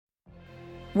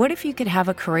What if you could have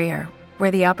a career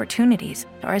where the opportunities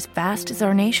are as vast as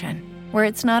our nation, where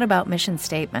it's not about mission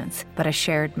statements, but a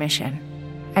shared mission?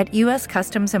 At U.S.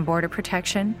 Customs and Border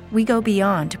Protection, we go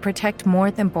beyond to protect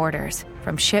more than borders.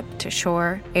 From ship to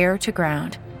shore, air to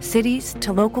ground, cities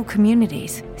to local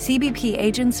communities, CBP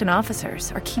agents and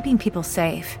officers are keeping people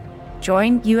safe.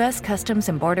 Join U.S. Customs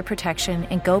and Border Protection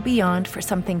and go beyond for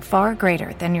something far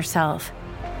greater than yourself.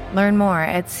 Learn more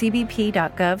at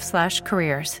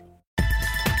cbp.gov/careers.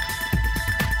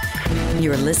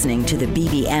 You're listening to the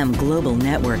BBM Global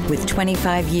Network with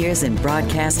 25 years in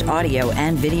broadcast audio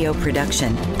and video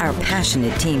production. Our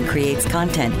passionate team creates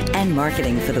content and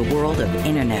marketing for the world of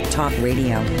Internet Talk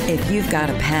Radio. If you've got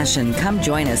a passion, come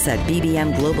join us at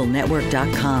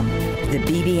bbmglobalnetwork.com. The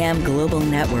BBM Global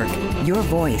Network. Your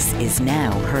voice is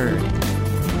now heard.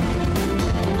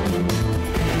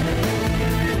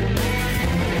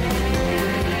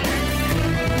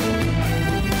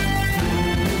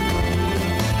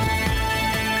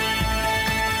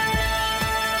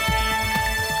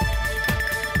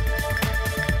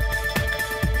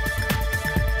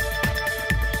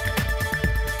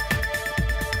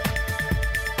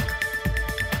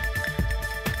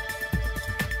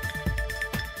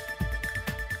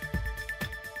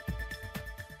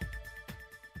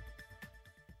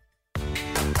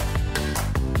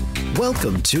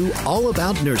 Welcome to All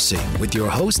About Nursing with your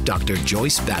host, Dr.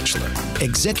 Joyce Batchelor.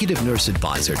 Executive Nurse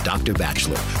Advisor Dr.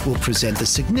 Batchelor will present the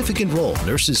significant role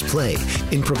nurses play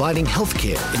in providing health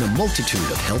care in a multitude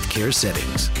of healthcare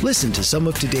settings. Listen to some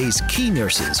of today's key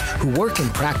nurses who work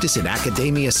and practice in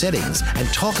academia settings and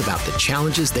talk about the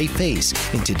challenges they face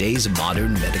in today's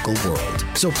modern medical world.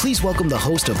 So please welcome the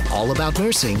host of All About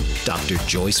Nursing, Dr.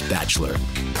 Joyce Batchelor.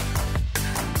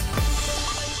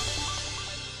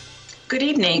 Good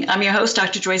evening. I'm your host,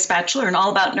 Dr. Joyce Batchelor, and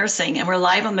All About Nursing, and we're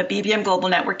live on the BBM Global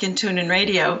Network and TuneIn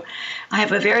Radio. I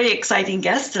have a very exciting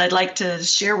guest that I'd like to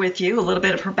share with you a little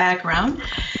bit of her background.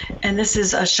 And this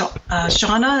is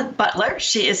Shauna Butler.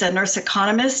 She is a nurse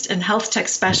economist and health tech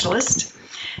specialist.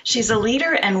 She's a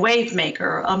leader and wave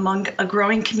maker among a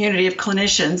growing community of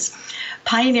clinicians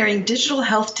pioneering digital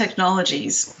health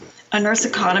technologies, a nurse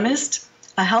economist,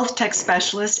 a health tech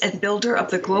specialist, and builder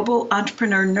of the global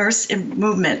entrepreneur nurse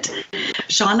movement.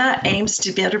 Shauna aims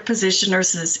to better position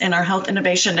nurses in our health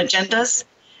innovation agendas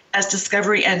as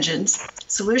discovery engines,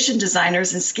 solution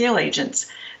designers, and scale agents.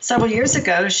 Several years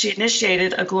ago, she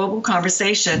initiated a global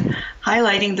conversation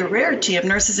highlighting the rarity of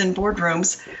nurses in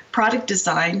boardrooms, product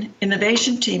design,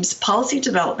 innovation teams, policy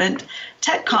development,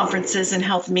 tech conferences, and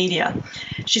health media.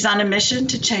 She's on a mission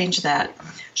to change that.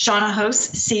 Shauna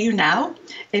hosts See You Now,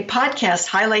 a podcast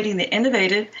highlighting the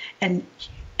innovative and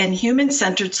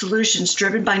human-centered solutions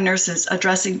driven by nurses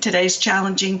addressing today's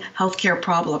challenging healthcare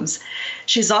problems.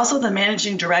 She's also the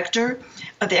managing director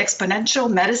of the Exponential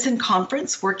Medicine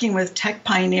Conference, working with tech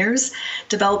pioneers,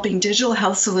 developing digital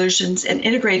health solutions and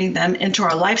integrating them into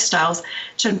our lifestyles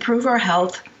to improve our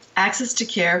health, access to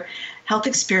care, health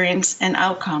experience, and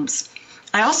outcomes.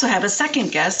 I also have a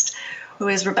second guest who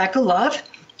is Rebecca Love.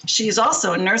 She is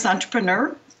also a nurse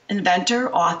entrepreneur,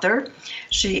 inventor, author.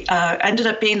 She ended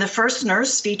up being the first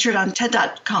nurse featured on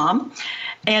TED.com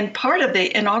and part of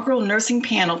the inaugural nursing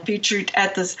panel featured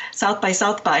at the South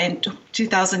by in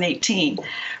 2018.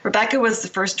 Rebecca was the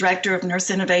first director of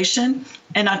nurse innovation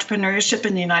and entrepreneurship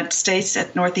in the United States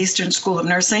at Northeastern School of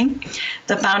Nursing,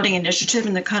 the founding initiative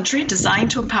in the country designed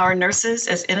to empower nurses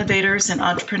as innovators and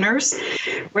entrepreneurs,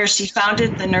 where she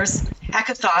founded the Nurse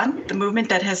Hackathon, the movement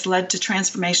that has led to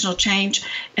transformational change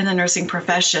in the nursing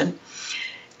profession.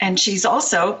 And she's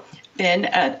also been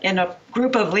in a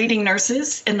group of leading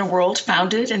nurses in the world,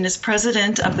 founded and is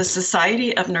president of the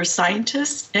Society of Nurse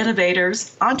Scientists,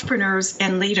 Innovators, Entrepreneurs,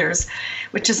 and Leaders,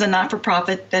 which is a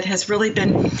not-for-profit that has really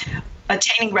been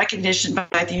attaining recognition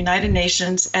by the United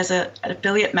Nations as an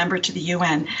affiliate member to the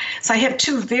UN. So I have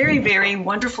two very, very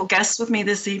wonderful guests with me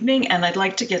this evening, and I'd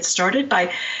like to get started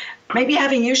by maybe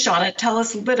having you, Shauna, tell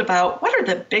us a little bit about what are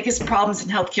the biggest problems in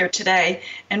healthcare today,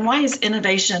 and why is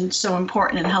innovation so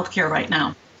important in healthcare right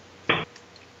now?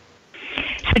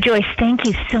 So, Joyce, thank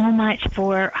you so much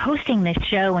for hosting this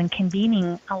show and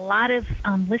convening a lot of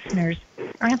listeners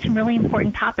around some really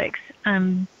important topics.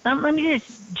 Let me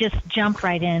just jump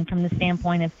right in from the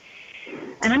standpoint of,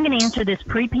 and I'm going to answer this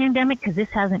pre-pandemic because this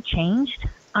hasn't changed,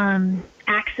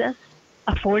 access,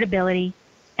 affordability,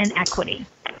 and equity.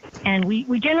 And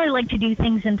we generally like to do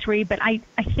things in three, but I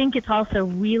think it's also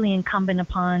really incumbent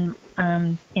upon,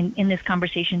 in this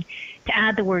conversation, to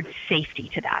add the word safety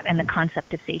to that and the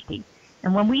concept of safety.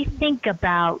 And when we think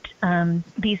about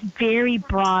these very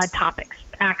broad topics,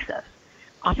 access,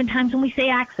 oftentimes when we say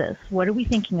access, what are we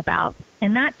thinking about?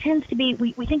 And that tends to be,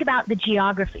 we think about the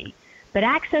geography, but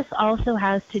access also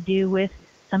has to do with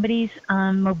somebody's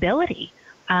mobility,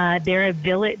 their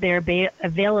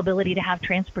availability to have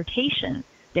transportation,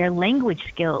 their language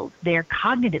skills, their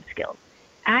cognitive skills.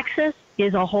 Access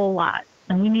is a whole lot,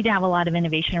 and we need to have a lot of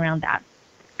innovation around that.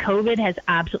 COVID has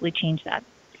absolutely changed that.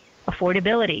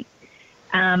 Affordability.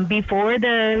 Before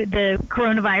the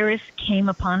coronavirus came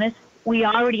upon us, we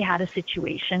already had a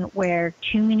situation where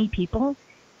too many people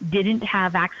didn't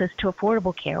have access to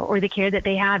affordable care, or the care that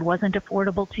they had wasn't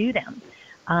affordable to them.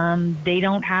 They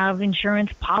don't have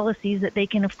insurance policies that they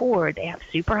can afford. They have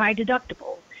super high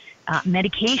deductibles,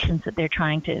 medications that they're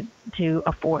trying to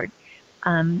afford.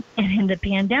 And in the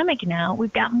pandemic now,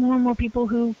 we've got more and more people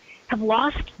who have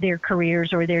lost their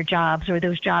careers or their jobs, or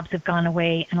those jobs have gone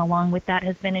away, and along with that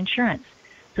has been insurance.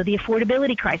 So the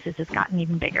affordability crisis has gotten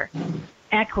even bigger.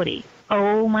 Equity.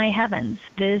 Oh my heavens,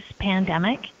 this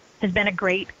pandemic has been a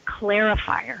great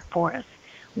clarifier for us.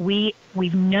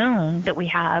 We've known that we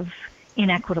have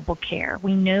inequitable care.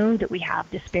 We know that we have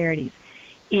disparities.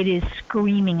 It is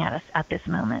screaming at us at this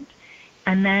moment.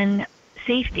 And then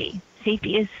safety.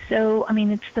 Safety is so,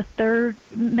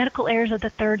 it's medical errors are the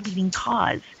third leading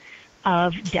cause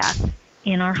of death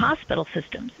in our hospital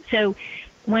systems. So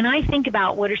when I think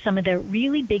about what are some of the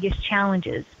really biggest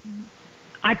challenges,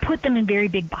 I put them in very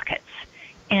big buckets.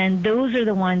 And those are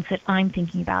the ones that I'm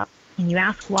thinking about. And you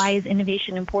ask, why is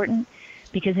innovation important?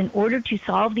 Because in order to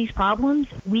solve these problems,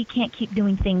 we can't keep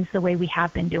doing things the way we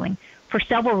have been doing for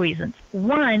several reasons.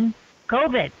 One,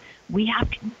 COVID. We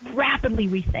have to rapidly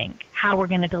rethink how we're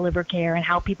going to deliver care and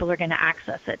how people are going to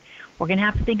access it. We're going to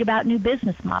have to think about new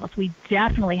business models. We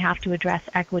definitely have to address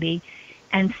equity,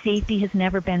 and safety has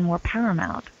never been more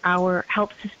paramount. Our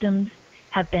health systems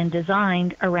have been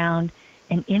designed around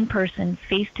an in-person,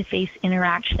 face-to-face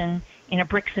interaction in a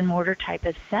bricks and mortar type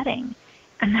of setting.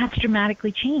 And that's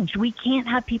dramatically changed. We can't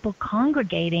have people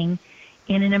congregating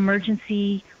in an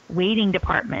emergency waiting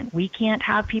department. We can't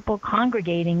have people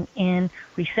congregating in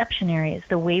reception areas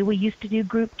the way we used to do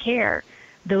group care.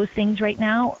 Those things right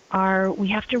now we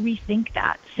have to rethink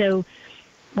that. So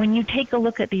when you take a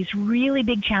look at these really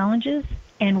big challenges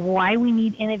and why we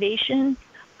need innovation,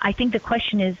 I think the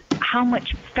question is, how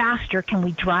much faster can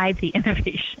we drive the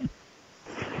innovation?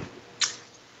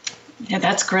 Yeah,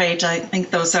 that's great. I think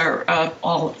those are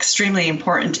all extremely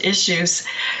important issues.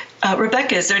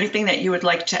 Rebecca, is there anything that you would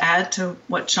like to add to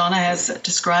what Shauna has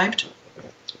described?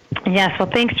 Yes, well,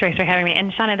 thanks, Joyce, for having me.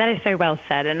 And Shauna, that is so well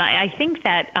said. And I think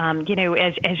that,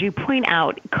 as you point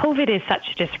out, COVID is such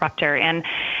a disruptor. And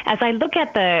as I look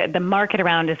at the market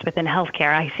around us within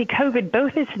healthcare, I see COVID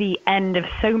both as the end of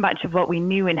so much of what we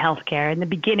knew in healthcare and the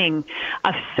beginning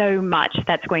of so much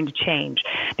that's going to change.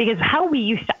 Because how we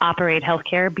used to operate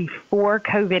healthcare before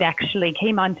COVID actually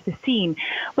came onto the scene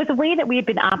was a way that we had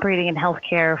been operating in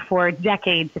healthcare for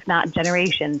decades, if not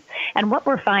generations. And what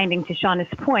we're finding, to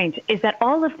Shauna's point, is that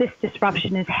all of this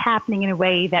disruption is happening in a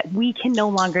way that we can no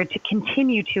longer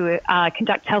continue to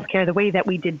conduct healthcare the way that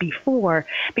we did before,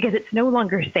 because it's no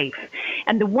longer safe.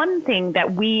 And the one thing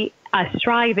that we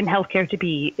strive in healthcare to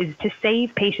be is to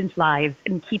save patients' lives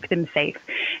and keep them safe.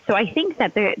 So I think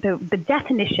that the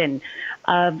definition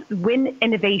of when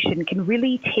innovation can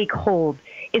really take hold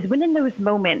is when in those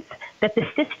moments that the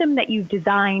system that you've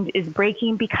designed is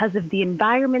breaking because of the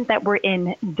environment that we're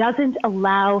in doesn't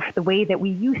allow for the way that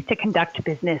we used to conduct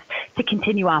business to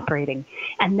continue operating.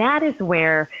 And that is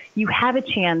where you have a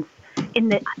chance in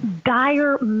the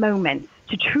dire moments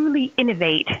to truly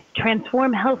innovate,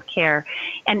 transform healthcare.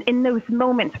 And in those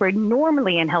moments where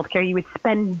normally in healthcare you would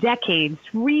spend decades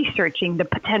researching the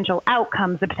potential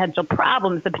outcomes, the potential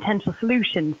problems, the potential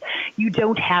solutions, you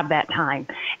don't have that time.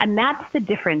 And that's the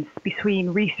difference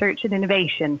between research and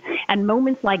innovation. And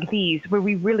moments like these where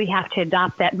we really have to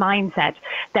adopt that mindset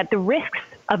that the risks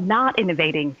of not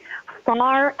innovating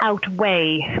far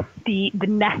outweigh the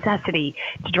necessity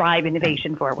to drive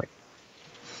innovation forward.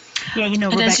 Yeah,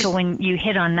 Rebecca, when you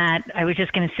hit on that, I was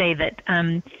just going to say that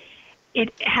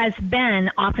it has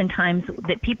been oftentimes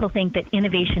that people think that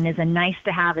innovation is a nice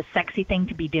to have, a sexy thing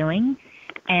to be doing.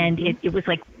 And it was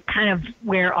like kind of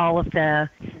where all of the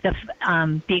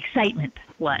excitement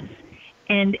was.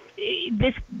 And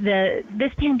this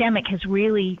pandemic has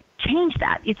really changed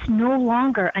that. It's no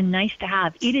longer a nice to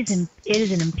have. It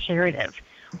is an imperative.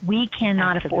 We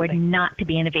cannot afford not to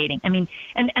be innovating. I mean,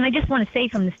 and I just want to say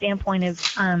from the standpoint of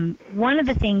one of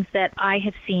the things that I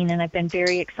have seen and I've been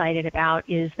very excited about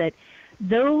is that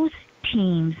those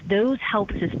teams, those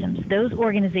health systems, those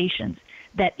organizations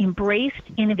that embraced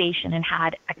innovation and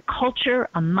had a culture,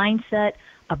 a mindset,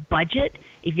 a budget,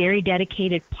 a very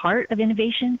dedicated part of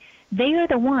innovation, they are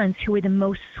the ones who are the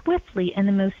most swiftly and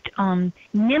the most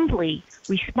nimbly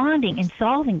responding and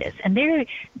solving this. And they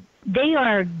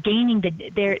are gaining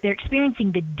they're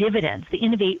experiencing the dividends. The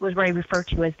innovate was what I refer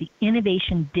to as the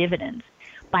innovation dividends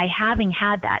by having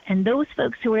had that. And those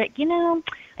folks who are, I think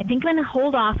I'm going to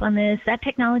hold off on this. That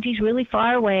technology is really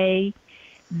far away.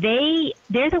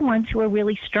 They're the ones who are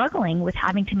really struggling with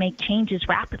having to make changes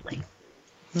rapidly.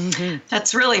 Mm-hmm.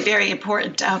 That's really very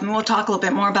important. We'll talk a little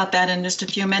bit more about that in just a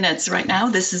few minutes. Right now,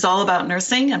 this is All About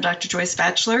Nursing. I'm Dr. Joyce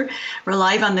Batchelor. We're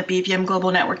live on the BBM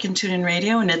Global Network and TuneIn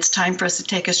Radio, and it's time for us to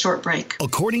take a short break.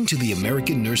 According to the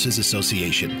American Nurses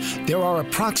Association, there are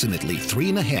approximately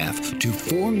 3.5 to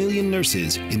 4 million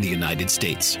nurses in the United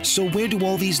States. So where do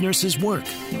all these nurses work?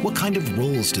 What kind of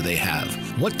roles do they have?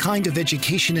 What kind of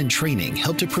education and training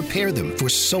help to prepare them for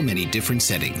so many different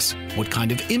settings? What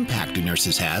kind of impact do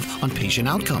nurses have on patient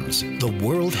outcomes? The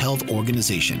World Health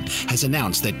Organization has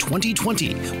announced that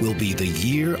 2020 will be the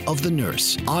year of the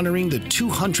nurse, honoring the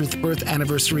 200th birth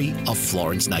anniversary of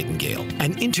Florence Nightingale.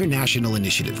 An international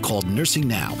initiative called Nursing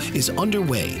Now is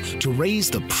underway to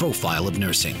raise the profile of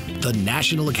nursing. The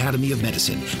National Academy of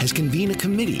Medicine has convened a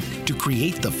committee to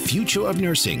create the Future of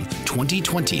Nursing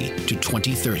 2020 to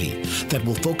 2030 that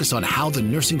will focus on how the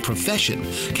nursing profession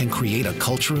can create a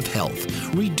culture of health,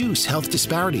 reduce health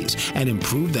disparities, and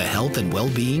improve the health and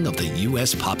well-being of the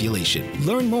U.S. population.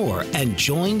 Learn more and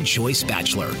join Joyce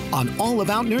Batchelor on All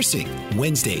About Nursing,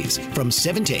 Wednesdays from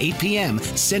 7 to 8 p.m.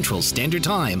 Central Standard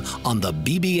Time on the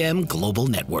BBM Global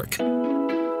Network.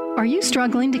 Are you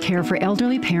struggling to care for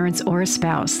elderly parents or a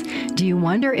spouse? Do you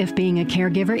wonder if being a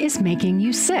caregiver is making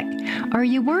you sick? Are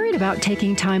you worried about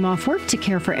taking time off work to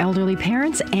care for elderly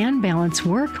parents and balance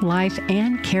work, life,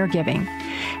 and caregiving?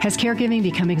 Has caregiving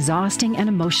become exhausting and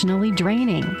emotionally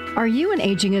draining? Are you an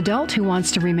aging adult who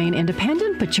wants to remain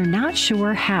independent, but you're not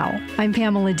sure how? I'm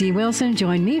Pamela D. Wilson.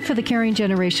 Join me for the Caring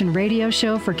Generation radio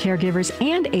show for caregivers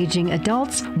and aging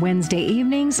adults, Wednesday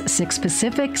evenings, 6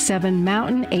 Pacific, 7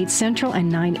 Mountain, 8 Central, and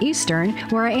 9 Eastern,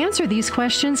 where I answer these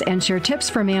questions and share tips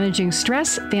for managing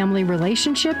stress, family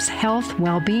relationships, health,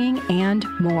 well-being, and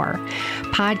more.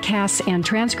 Podcasts and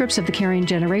transcripts of the Caring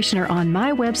Generation are on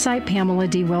my website,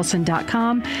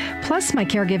 PamelaDWilson.com, plus my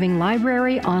caregiving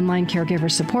library, online caregiver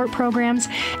support programs,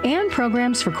 and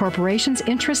programs for corporations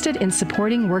interested in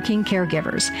supporting working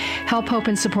caregivers. Help, hope,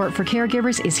 and support for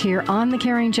caregivers is here on the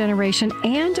Caring Generation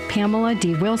and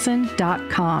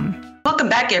PamelaDWilson.com. Welcome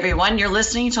back, everyone. You're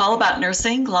listening to All About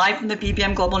Nursing, live from the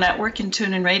BBM Global Network and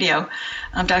TuneIn Radio.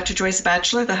 I'm Dr. Joyce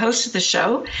Batchelor, the host of the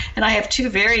show, and I have two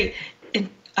very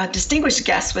distinguished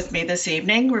guests with me this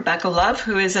evening. Rebecca Love,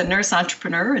 who is a nurse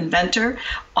entrepreneur, inventor,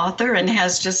 author, and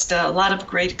has just a lot of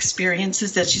great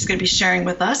experiences that she's going to be sharing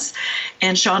with us.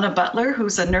 And Shauna Butler,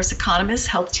 who's a nurse economist,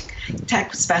 health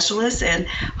tech specialist, and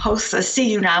hosts a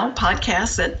See You Now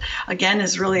podcast that, again,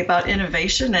 is really about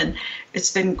innovation. And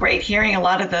it's been great hearing a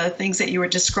lot of the things that you were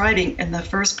describing in the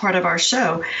first part of our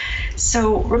show.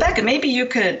 So, Rebecca, maybe you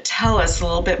could tell us a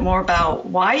little bit more about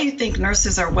why you think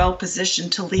nurses are well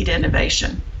positioned to lead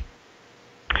innovation.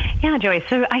 Yeah, Joyce.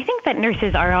 So I think that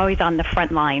nurses are always on the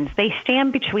front lines. They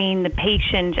stand between the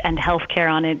patient and healthcare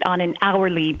on an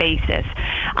hourly basis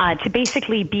to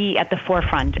basically be at the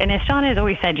forefront. And as Shauna has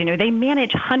always said, they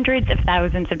manage hundreds of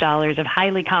thousands of dollars of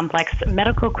highly complex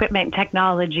medical equipment,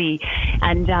 technology,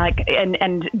 and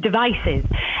devices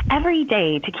every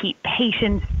day to keep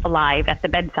patients alive at the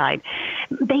bedside.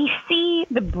 They see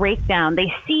the breakdown.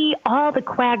 They see all the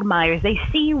quagmires. They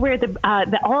see where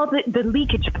all the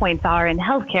leakage points are in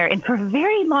healthcare. And for a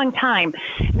very long time,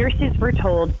 nurses were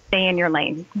told, stay in your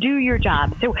lane, do your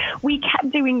job. So we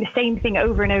kept doing the same thing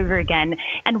over and over again.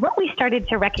 And what we started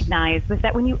to recognize was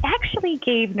that when you actually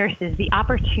gave nurses the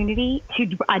opportunity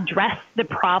to address the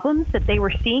problems that they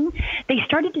were seeing, they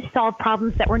started to solve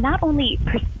problems that were not only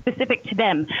specific to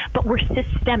them, but were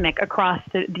systemic across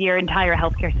their entire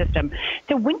healthcare system.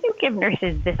 So when you give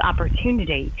nurses this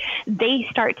opportunity, they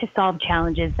start to solve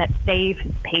challenges that save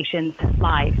patients'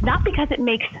 lives, not because it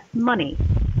makes money,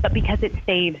 but because it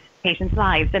saves patients'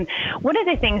 lives. And one of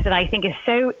the things that I think is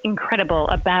so incredible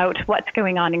about what's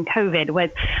going on in COVID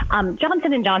was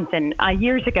Johnson & Johnson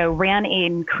years ago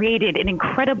created an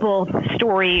incredible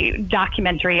story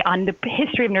documentary on the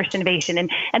history of nurse innovation.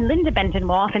 And Linda Benton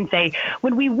will often say,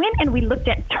 when we went and we looked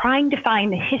at trying to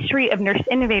find the history of nurse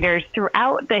innovators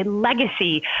throughout the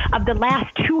legacy of the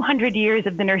last 200 years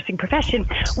of the nursing profession,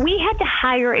 we had to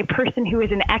hire a person who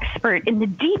is an expert in the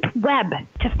deep web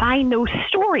to find those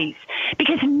stories,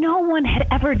 because no no one had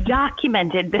ever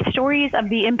documented the stories of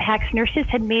the impacts nurses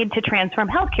had made to transform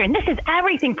healthcare. And this is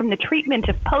everything from the treatment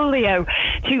of polio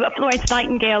to Florence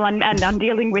Nightingale on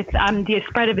dealing with the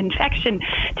spread of infection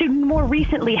to more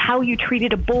recently how you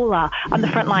treated Ebola on the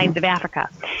front lines of Africa.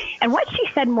 And what she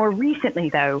said more recently,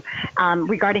 though,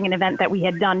 regarding an event that we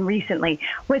had done recently,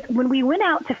 was when we went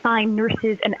out to find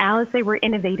nurses and as they were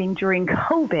innovating during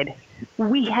COVID,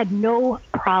 we had no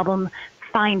problem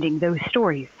finding those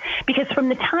stories. Because from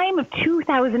the time of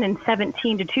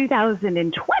 2017 to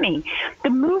 2020, the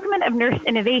movement of nurse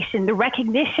innovation, the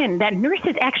recognition that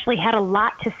nurses actually had a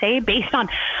lot to say based on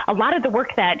a lot of the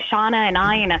work that Shauna and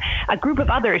I and a group of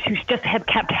others who just have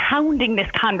kept hounding this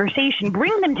conversation,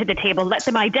 bring them to the table, let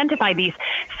them identify these.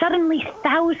 Suddenly,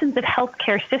 thousands of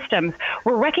healthcare systems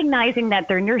were recognizing that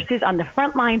their nurses on the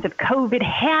front lines of COVID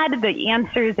had the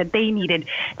answers that they needed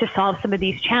to solve some of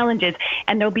these challenges.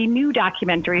 And there'll be new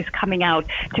documentaries coming out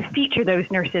to feature those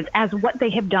nurses as what they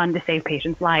have done to save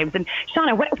patients' lives. And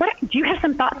Shauna, what do you have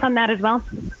some thoughts on that as well?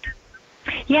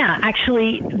 Yeah,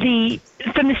 actually,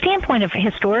 from the standpoint of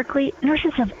historically,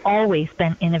 nurses have always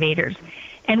been innovators.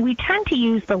 And we tend to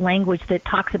use the language that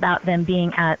talks about them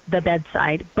being at the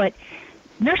bedside, but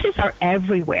nurses are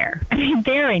everywhere. I mean,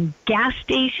 they're in gas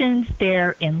stations,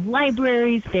 they're in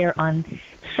libraries, they're on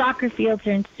soccer fields,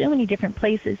 they're in so many different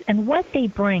places. And what they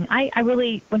bring, I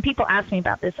really, when people ask me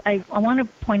about this, I want to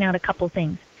point out a couple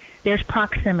things. There's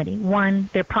proximity. One,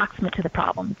 they're proximate to the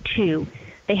problem. Two,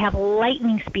 they have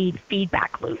lightning speed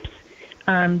feedback loops.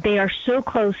 They are so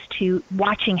close to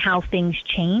watching how things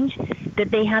change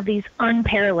that they have these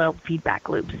unparalleled feedback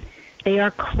loops. They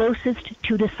are closest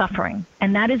to the suffering.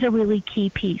 And that is a really key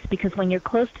piece, because when you're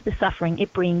close to the suffering,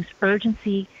 it brings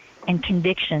urgency and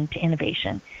conviction to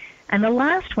innovation. And the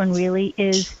last one really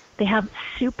is they have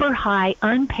super high,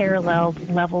 unparalleled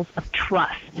levels of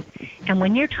trust. And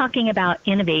when you're talking about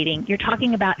innovating, you're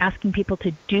talking about asking people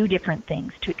to do different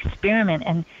things, to experiment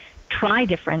and try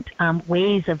different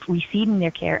ways of receiving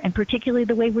their care, and particularly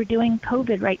the way we're doing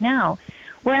COVID right now.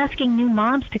 We're asking new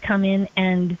moms to come in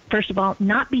and, first of all,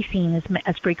 not be seen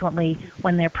as frequently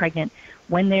when they're pregnant,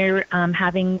 when they're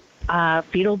having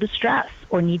fetal distress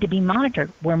or need to be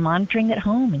monitored. We're monitoring at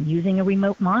home and using a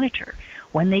remote monitor.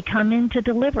 When they come in to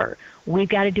deliver, we've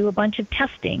got to do a bunch of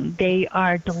testing. They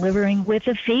are delivering with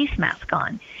a face mask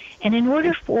on. And in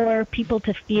order for people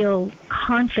to feel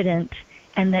confident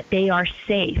and that they are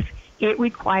safe, it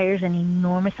requires an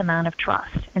enormous amount of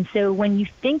trust. And so when you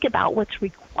think about what's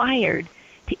required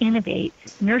to innovate,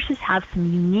 nurses have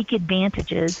some unique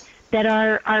advantages that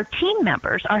our team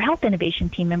members, our health innovation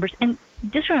team members, and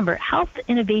just remember, health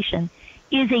innovation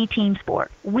is a team sport.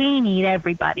 We need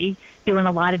everybody doing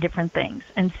a lot of different things.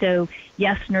 And so,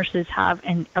 yes, nurses have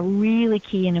a really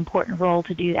key and important role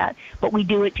to do that, but we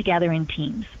do it together in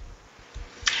teams.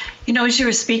 You know, as you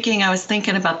were speaking, I was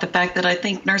thinking about the fact that I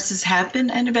think nurses have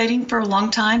been innovating for a long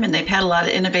time, and they've had a lot of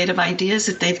innovative ideas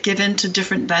that they've given to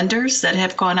different vendors that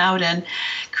have gone out and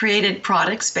created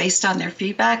products based on their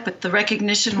feedback, but the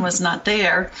recognition was not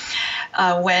there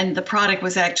when the product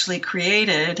was actually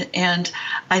created. And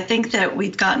I think that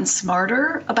we've gotten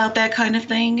smarter about that kind of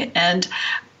thing. And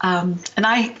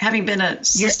I, having been a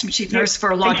system chief nurse for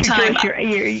a long time,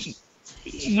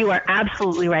 you are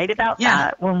absolutely right about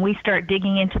that. When we start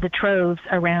digging into the troves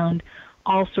around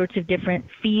all sorts of different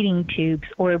feeding tubes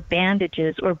or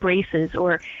bandages or braces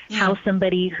or how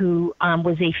somebody who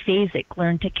was aphasic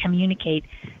learned to communicate,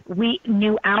 we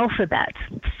knew alphabets,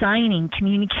 signing,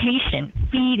 communication,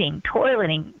 feeding,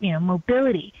 toileting,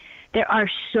 mobility. There are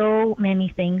so many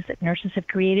things that nurses have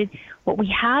created. What we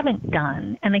haven't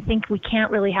done, and I think we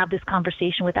can't really have this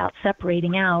conversation without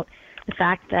separating out the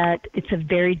fact that it's a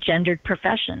very gendered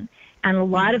profession. And a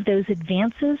lot of those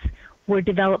advances were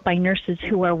developed by nurses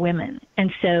who are women.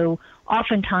 And so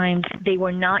oftentimes they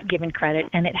were not given credit,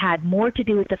 and it had more to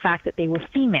do with the fact that they were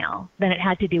female than it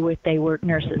had to do with they were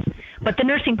nurses. But the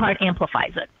nursing part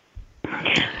amplifies it.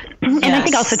 And I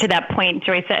think also to that point,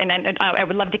 Joyce, and I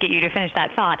would love to get you to finish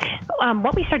that thought.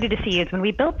 What we started to see is when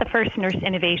we built the first nurse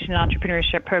innovation and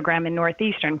entrepreneurship program in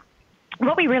Northeastern,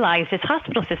 what we realized is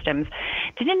hospital systems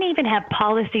didn't even have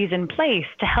policies in place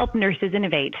to help nurses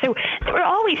innovate. So there were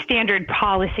always standard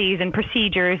policies and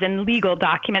procedures and legal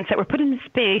documents that were put in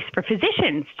space for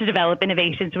physicians to develop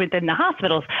innovations within the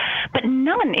hospitals, but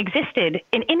none existed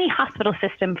in any hospital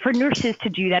system for nurses to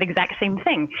do that exact same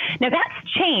thing. Now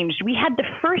that's changed. We had the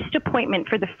first appointment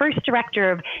for the first director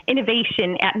of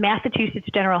innovation at Massachusetts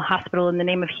General Hospital in the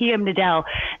name of Hiam Nadel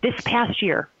this past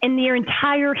year. In their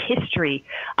entire history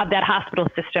of that hospital hospital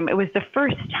system, it was the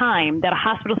first time that a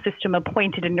hospital system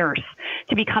appointed a nurse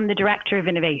to become the director of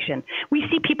innovation. We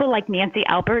see people like Nancy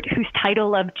Albert, whose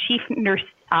title of chief nurse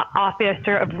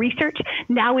officer of research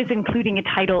now is including a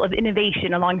title of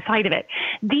innovation alongside of it.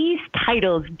 These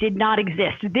titles did not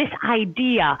exist. This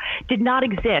idea did not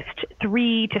exist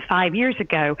 3 to 5 years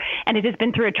ago, and it has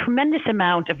been through a tremendous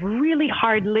amount of really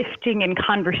hard lifting and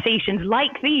conversations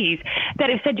like these that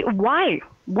have said, why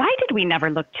did we never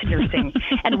look to nursing?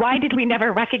 And why did we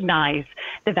never recognize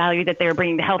the value that they were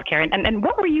bringing to healthcare? And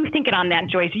what were you thinking on that,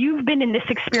 Joyce? You've been in this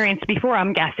experience before,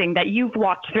 I'm guessing, that you've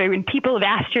walked through, and people have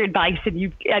asked your advice and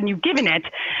you've given it,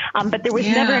 but there was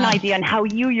never an idea on how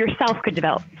you yourself could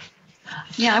develop.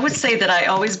 Yeah, I would say that I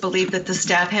always believed that the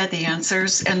staff had the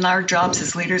answers, and our jobs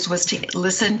as leaders was to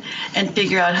listen and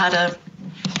figure out how to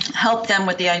help them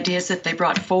with the ideas that they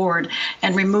brought forward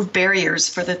and remove barriers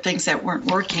for the things that weren't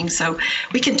working. So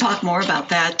we can talk more about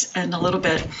that in a little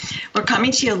bit. We're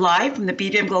coming to you live from the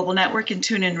BBM Global Network and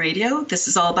TuneIn Radio. This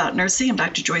is All About Nursing. I'm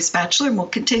Dr. Joyce Batchelor, and we'll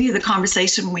continue the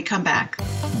conversation when we come back.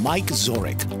 Mike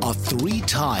Zorich, a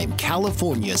 3-time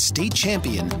California state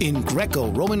champion in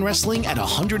Greco-Roman wrestling at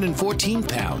 114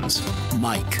 pounds.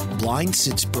 Mike, blind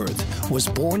since birth, was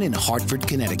born in Hartford,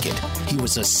 Connecticut. He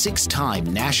was a 6-time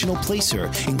national placer,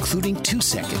 including 2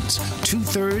 seconds, 2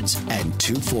 thirds, and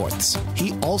 2 fourths.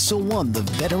 He also won the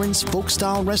Veterans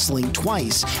Folk-Style Wrestling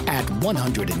twice at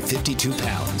 152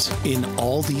 pounds. In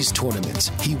all these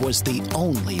tournaments, he was the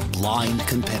only blind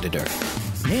competitor.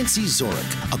 Nancy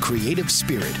Zorich, a creative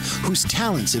spirit whose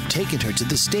talents have taken her to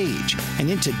the stage and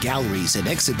into galleries and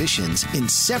exhibitions in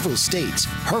several states.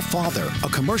 Her father, a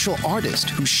commercial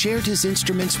artist who shared his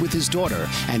instruments with his daughter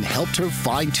and helped her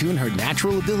fine-tune her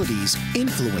natural abilities,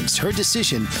 influenced her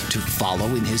decision to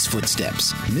follow in his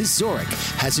footsteps. Ms. Zorich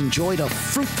has enjoyed a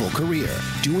fruitful career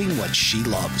doing what she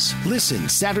loves. Listen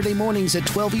Saturday mornings at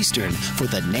 12 Eastern for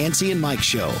the Nancy and Mike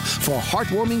Show for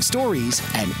heartwarming stories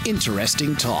and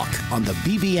interesting talk on the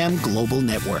BBM Global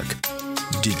Network.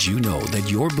 Did you know that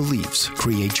your beliefs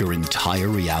create your entire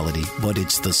reality, but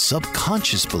it's the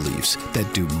subconscious beliefs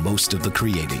that do most of the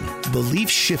creating? Belief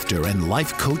shifter and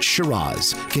life coach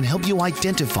Shiraz can help you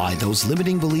identify those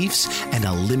limiting beliefs and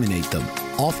eliminate them,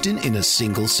 often in a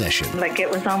single session.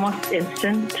 It was almost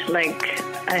instant,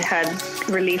 I had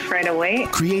relief right away.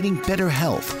 Creating better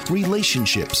health,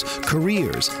 relationships,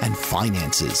 careers, and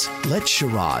finances. Let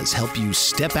Shiraz help you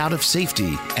step out of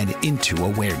safety and into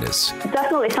awareness.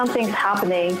 Definitely something's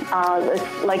happening.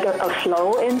 It's like a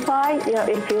flow inside.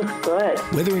 It feels good.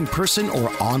 Whether in person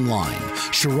or online,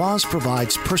 Shiraz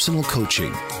provides personal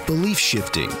coaching, belief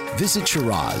shifting. Visit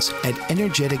Shiraz at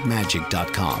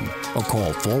energeticmagic.com or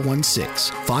call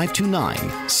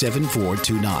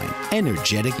 416-529-7429.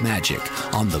 Energetic Magic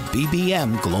on the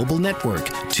BBM Global Network,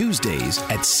 Tuesdays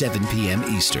at 7 p.m.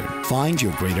 Eastern. Find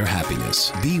your greater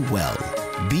happiness. Be well.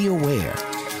 Be aware.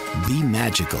 Be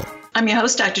magical. I'm your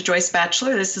host, Dr. Joyce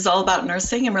Batchelor. This is All About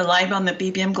Nursing, and we're live on the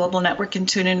BBM Global Network and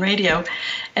TuneIn Radio.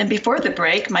 And before the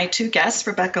break, my 2 guests,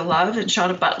 Rebecca Love and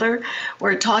Shauna Butler,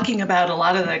 were talking about a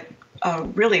lot of the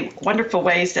really wonderful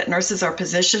ways that nurses are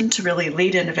positioned to really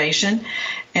lead innovation,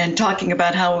 and talking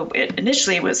about how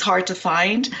initially it was hard to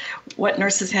find what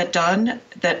nurses had done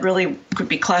that really could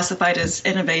be classified as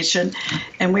innovation.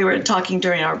 And we were talking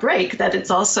during our break that it's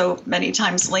also many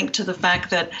times linked to the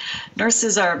fact that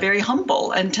nurses are very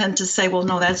humble and tend to say, well,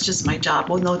 no, that's just my job.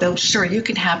 Well, no, sure, you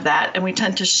can have that. And we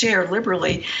tend to share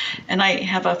liberally. And I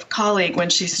have a colleague, when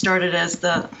she started as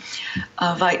the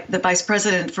vice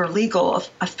president for legal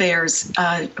affairs,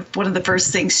 one of the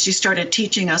first things she started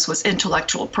teaching us was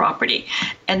intellectual property.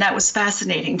 And that was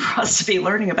fascinating for us to be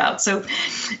learning about. So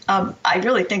I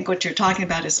really think what you're talking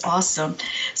about is awesome.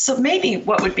 So maybe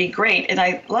what would be great, and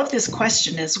I love this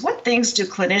question, is what things do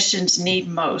clinicians need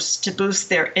most to boost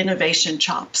their innovation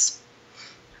chops?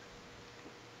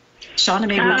 Shauna,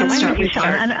 maybe we can start with you.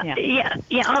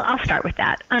 I'll start with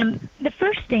that. The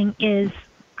first thing is,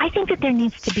 I think that there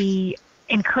needs to be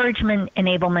encouragement,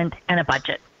 enablement, and a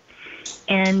budget.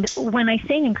 And when I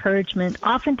say encouragement,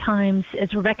 oftentimes,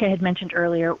 as Rebecca had mentioned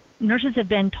earlier, nurses have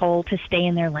been told to stay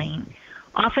in their lane.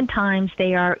 Oftentimes,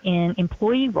 they are in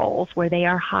employee roles where they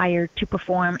are hired to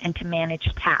perform and to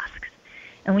manage tasks.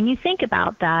 And when you think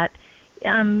about that,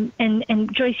 and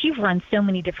Joyce, you've run so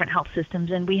many different health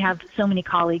systems, and we have so many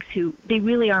colleagues who they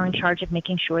really are in charge of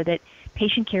making sure that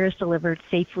patient care is delivered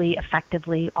safely,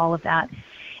 effectively, all of that.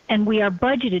 And we are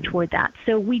budgeted toward that.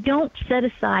 So we don't set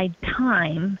aside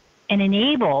time and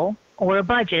enable or a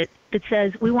budget that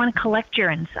says we want to collect your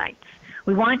insights.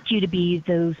 We want you to be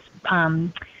those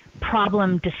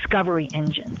problem discovery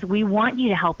engines. We want you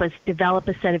to help us develop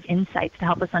a set of insights to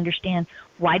help us understand,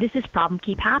 why does this problem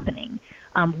keep happening?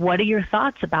 What are your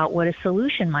thoughts about what a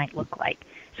solution might look like?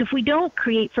 So if we don't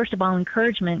create, first of all,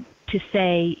 encouragement to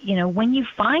say, when you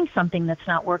find something that's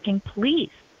not working, please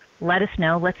let us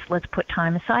know. Let's put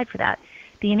time aside for that.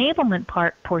 The enablement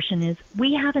portion is,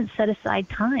 we haven't set aside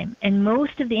time. And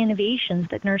most of the innovations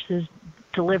that nurses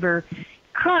deliver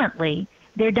currently,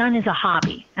 they're done as a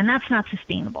hobby, and that's not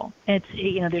sustainable. It's,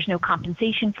 there's no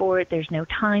compensation for it. There's no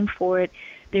time for it.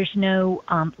 There's no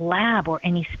lab or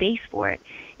any space for it.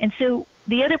 And so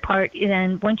the other part,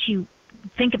 then, once you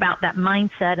think about that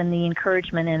mindset and the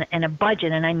encouragement and a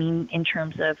budget, and I mean in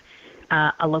terms of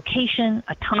a location,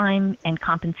 a time, and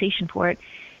compensation for it,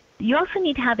 you also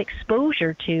need to have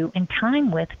exposure to and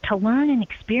time with to learn and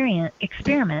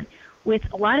experiment with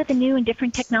a lot of the new and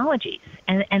different technologies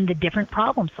and the different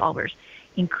problem solvers.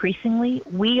 Increasingly,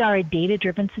 we are a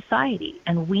data-driven society,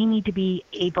 and we need to be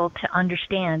able to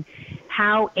understand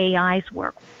how AIs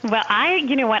work. Well,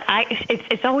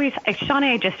 it's always,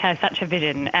 Shauna just has such a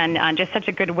vision and just such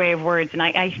a good way of words. And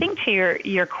I think to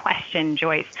your question,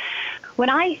 Joyce, when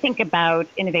I think about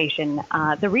innovation,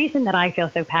 the reason that I feel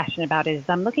so passionate about it is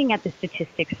I'm looking at the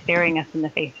statistics staring us in the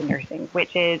face in nursing,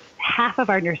 which is half of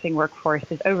our nursing workforce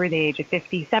is over the age of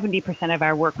 50, 70% of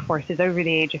our workforce is over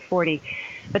the age of 40.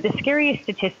 But the scariest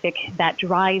statistic that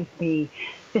drives me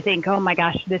to think, oh my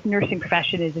gosh, this nursing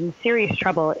profession is in serious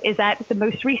trouble, is that the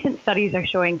most recent studies are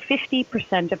showing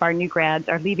 50% of our new grads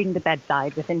are leaving the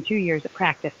bedside within 2 years of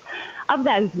practice. Of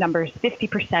those numbers,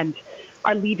 50%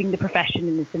 are leaving the profession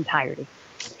in its entirety.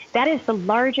 That is the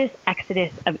largest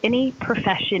exodus of any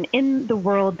profession in the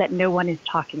world that no one is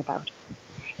talking about.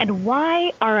 And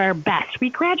why are our best? We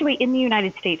graduate in the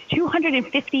United States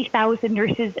 250,000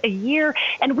 nurses a year,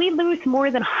 and we lose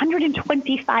more than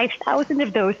 125,000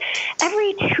 of those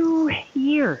every 2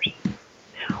 years.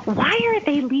 Why are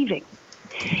they leaving?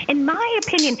 In my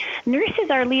opinion,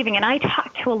 nurses are leaving, and I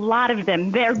talk to a lot of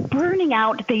them. They're burning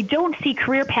out. They don't see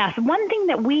career paths. One thing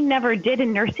that we never did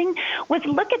in nursing was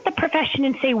look at the profession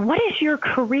and say, what is your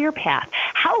career path?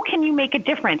 How can you make a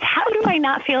difference? How do I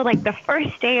not feel like the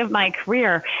first day of my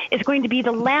career is going to be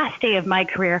the last day of my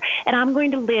career, and I'm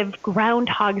going to live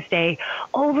Groundhog's Day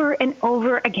over and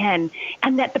over again,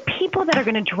 and that the people that are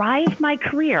going to drive my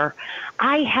career,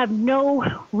 I have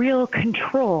no real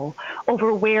control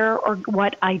over where or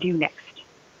what I do next.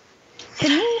 To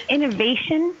me,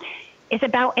 innovation is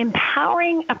about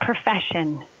empowering a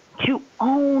profession to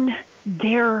own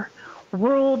their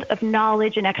world of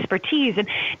knowledge and expertise. And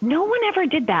no one ever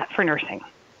did that for nursing.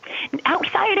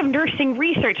 Outside of nursing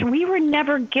research, we were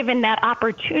never given that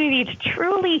opportunity to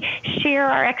truly share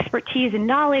our expertise and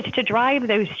knowledge to drive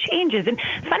those changes. And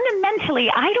fundamentally,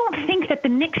 I don't think that the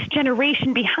next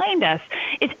generation behind us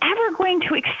is ever going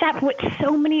to accept what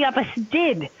so many of us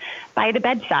did by the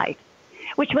bedside,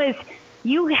 which was,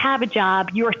 you have a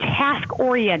job, you're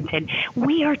task-oriented.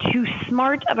 We are too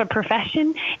smart of a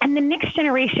profession, and the next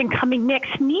generation coming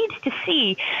next needs to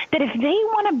see that if they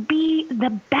want to be the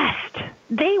best,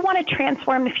 they want to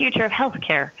transform the future of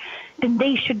healthcare, then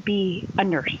they should be a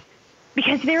nurse.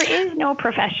 Because there is no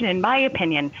profession, in my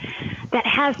opinion, that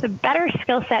has the better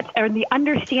skill sets or the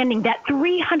understanding, that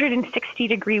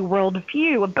 360-degree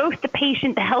worldview of both the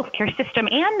patient, the healthcare system,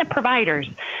 and the providers,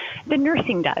 than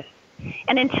nursing does.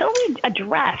 And until we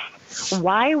address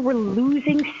why we're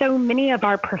losing so many of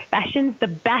our professions, the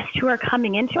best who are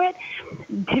coming into it,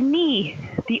 to me,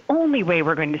 the only way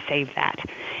we're going to save that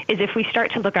is if we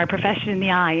start to look our profession in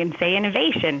the eye and say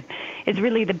innovation is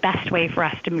really the best way for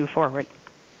us to move forward.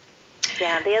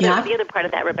 Yeah, the other part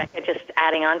of that, Rebecca, just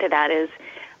adding on to that is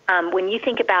when you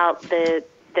think about the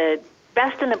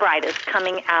best and the brightest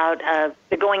coming out of,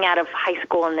 they're going out of high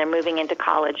school and they're moving into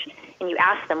college, and you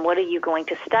ask them, what are you going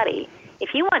to study?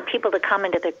 If you want people to come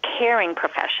into the caring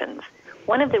professions,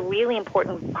 one of the really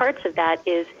important parts of that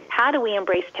is, how do we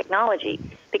embrace technology?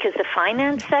 Because the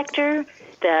finance sector,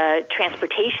 the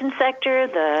transportation sector,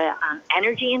 the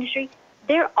energy industry,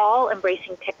 they're all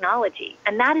embracing technology,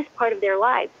 and that is part of their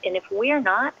lives. And if we're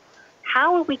not,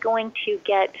 how are we going to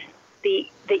get the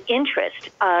interest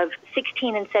of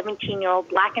 16 and 17-year-old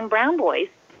black and brown boys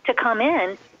to come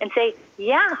in and say,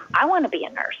 yeah, I want to be a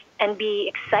nurse, and be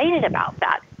excited about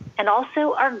that? And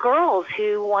also our girls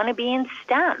who want to be in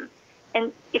STEM.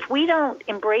 And if we don't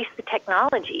embrace the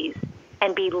technologies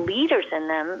and be leaders in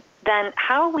them, then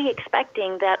how are we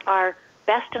expecting that our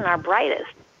best and our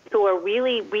brightest, who are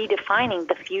really redefining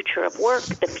the future of work,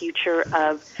 the future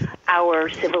of our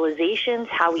civilizations,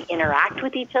 how we interact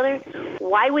with each other,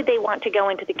 why would they want to go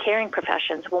into the caring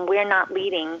professions when we're not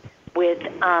leading with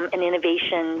an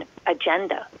innovation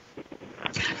agenda?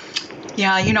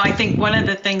 Yeah, I think one of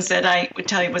the things that I would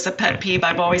tell you was a pet peeve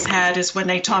I've always had is when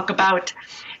they talk about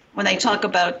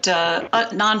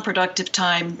non-productive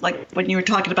time, like when you were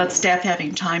talking about staff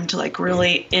having time to like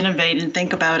really innovate and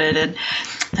think about it,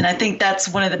 and I think that's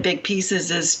one of the big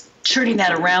pieces is turning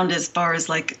that around as far as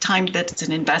like time that's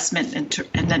an investment and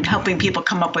then helping people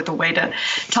come up with a way to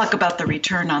talk about the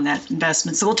return on that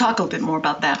investment. So we'll talk a little bit more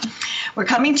about that. We're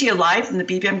coming to you live from the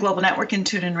BBM Global Network and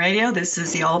TuneIn Radio. This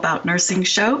is the All About Nursing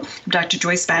show. I'm Dr.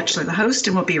 Joyce Batchelor, the host,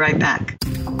 and we'll be right back.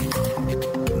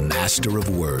 Master of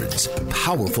words,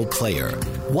 powerful player.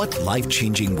 What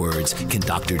life-changing words can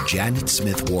Dr. Janet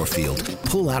Smith Warfield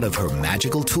pull out of her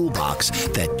magical toolbox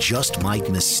that just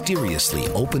might mysteriously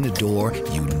open a door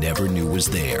you never knew was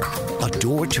there? A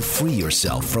door to free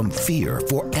yourself from fear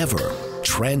forever.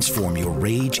 Transform your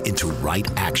rage into right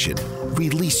action.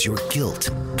 Release your guilt.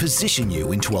 Position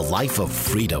you into a life of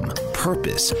freedom,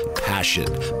 purpose, passion,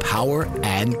 power,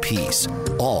 and peace.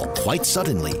 All quite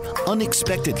suddenly,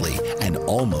 unexpectedly, and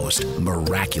almost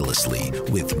miraculously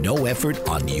with no effort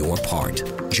on your part.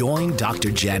 Join Dr.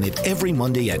 Janet every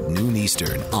Monday at noon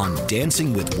Eastern on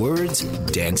Dancing with Words,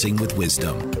 Dancing with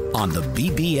Wisdom on the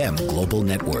BBM Global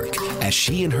Network as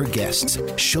she and her guests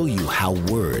show you how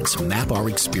words map our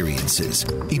experiences,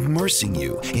 immersing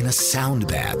you in a sound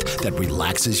bath that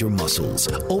relaxes your muscles,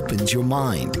 opens your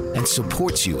mind, and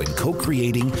supports you in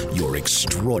co-creating your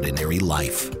extraordinary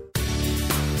life.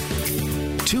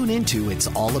 Tune into It's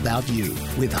All About You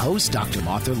with host Dr.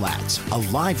 Martha Latz, a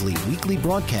lively weekly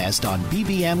broadcast on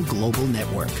BBM Global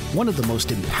Network, one of the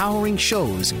most empowering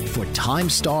shows for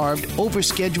time-starved,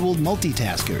 overscheduled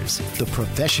multitaskers. The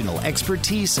professional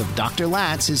expertise of Dr.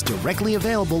 Latz is directly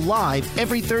available live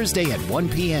every Thursday at 1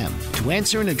 p.m. to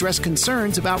answer and address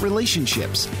concerns about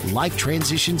relationships, life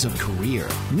transitions of career,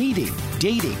 meeting,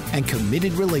 dating, and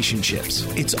committed relationships.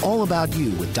 It's All About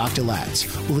You with Dr. Latz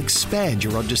will expand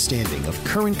your understanding of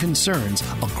current concerns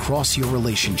across your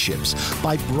relationships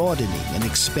by broadening and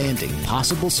expanding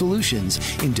possible solutions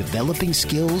in developing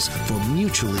skills for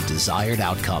mutually desired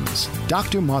outcomes.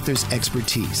 Dr. Martha's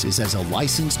expertise is as a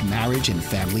licensed marriage and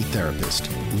family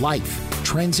therapist, life,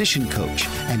 transition coach,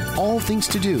 and all things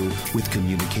to do with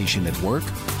communication at work,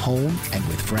 home, and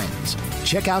with friends.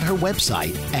 Check out her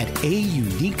website at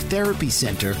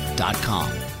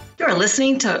auniquetherapycenter.com. You are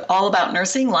listening to All About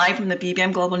Nursing, live from the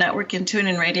BBM Global Network and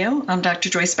TuneIn Radio. I'm Dr.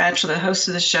 Joyce Batchelor, the host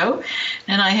of the show,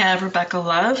 and I have Rebecca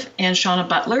Love and Shauna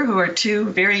Butler, who are two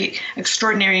very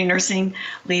extraordinary nursing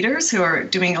leaders who are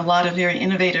doing a lot of very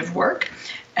innovative work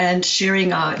and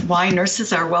sharing why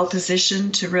nurses are well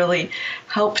positioned to really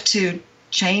help to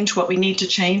change what we need to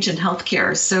change in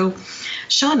healthcare. So,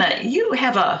 Shauna, you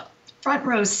have a front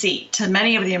row seat to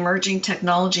many of the emerging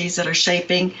technologies that are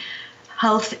shaping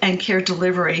health and care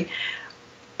delivery.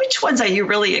 Which ones are you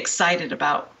really excited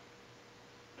about?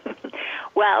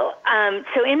 Well,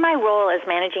 so in my role as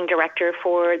managing director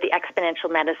for the Exponential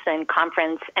Medicine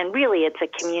Conference, and really it's a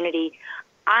community,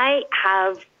 I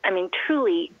have,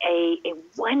 truly a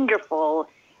wonderful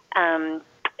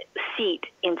seat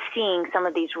in seeing some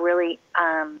of these really,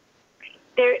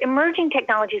 they're emerging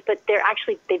technologies, but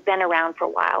they've been around for a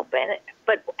while. But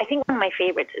I think one of my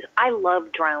favorites is I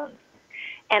love drones.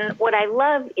 And what I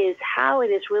love is how it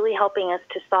is really helping us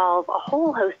to solve a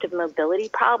whole host of mobility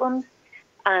problems.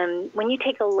 When you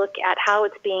take a look at how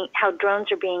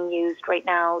drones are being used right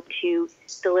now to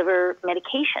deliver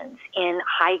medications in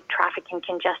high traffic and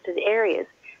congested areas,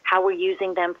 how we're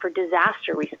using them for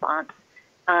disaster response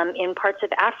in parts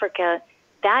of Africa,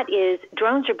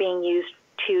 drones are being used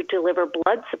to deliver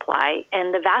blood supply,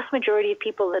 and the vast majority of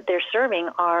people that they're serving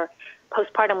are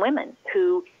postpartum women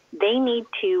who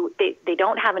they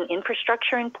don't have an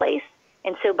infrastructure in place,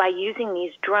 and so by using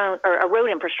these drones, or a road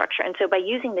infrastructure, and so by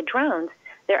using the drones,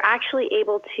 they're actually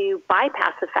able to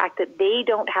bypass the fact that they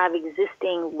don't have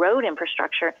existing road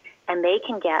infrastructure, and they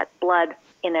can get blood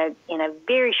in a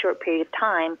very short period of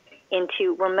time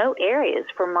into remote areas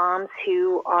for moms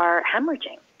who are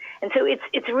hemorrhaging. And so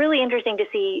it's really interesting to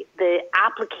see the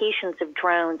applications of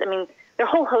drones. There are a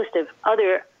whole host of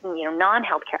other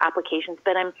non-healthcare applications,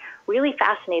 but I'm really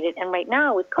fascinated. And right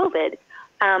now with COVID,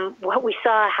 what we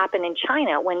saw happen in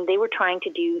China when they were trying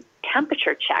to do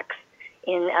temperature checks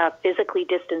in a physically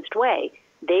distanced way,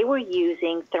 they were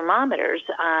using thermometers,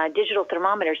 digital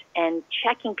thermometers, and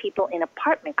checking people in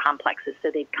apartment complexes.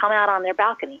 So they'd come out on their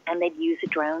balcony and they'd use a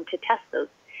drone to test those.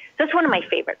 So it's one of my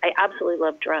favorites. I absolutely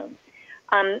love drones.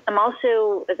 I'm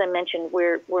also, as I mentioned,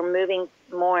 we're moving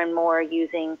more and more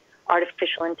using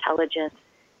artificial intelligence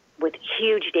with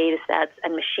huge data sets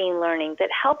and machine learning that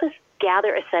help us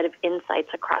gather a set of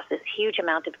insights across this huge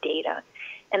amount of data.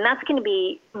 And that's going to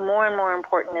be more and more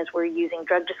important as we're using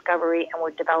drug discovery and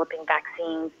we're developing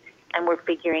vaccines and we're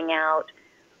figuring out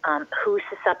who's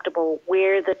susceptible,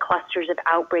 where the clusters of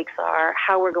outbreaks are,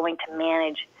 how we're going to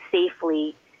manage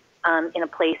safely in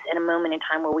a moment in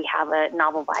time where we have a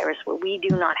novel virus where we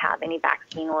do not have any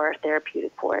vaccine or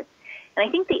therapeutic for it. And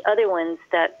I think the other ones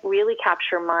that really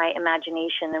capture my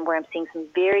imagination and where I'm seeing some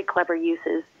very clever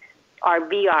uses are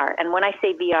VR. And when I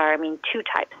say VR, I mean two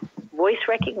types. Voice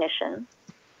recognition,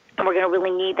 and we're going to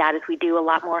really need that as we do a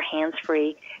lot more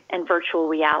hands-free, and virtual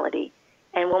reality.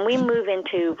 And when we move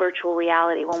into virtual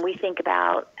reality, when we think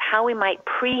about how we might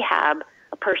prehab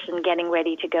a person getting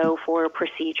ready to go for a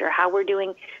procedure, how we're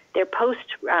doing their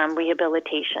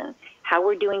post-rehabilitation, how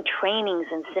we're doing trainings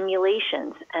and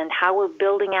simulations, and how we're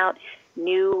building out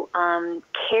new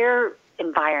care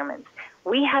environments,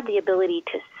 we have the ability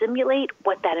to simulate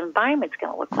what that environment's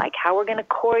going to look like, how we're going to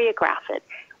choreograph it.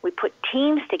 We put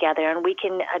teams together, and we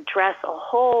can address a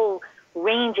whole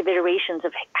range of iterations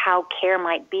of how care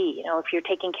might be. You know, if you're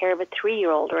taking care of a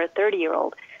 3-year-old or a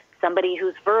 30-year-old, somebody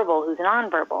who's verbal, who's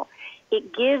nonverbal,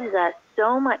 it gives us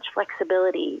so much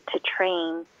flexibility to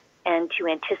train and to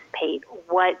anticipate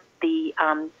what the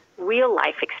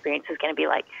real-life experience is going to be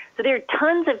like. So there are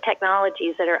tons of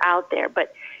technologies that are out there,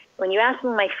 but when you ask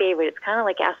me my favorite, it's kind of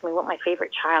like asking me what my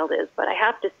favorite child is, but I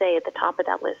have to say at the top of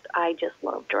that list, I just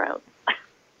love drones.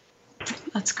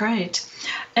 That's great.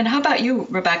 And how about you,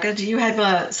 Rebecca? Do you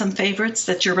have some favorites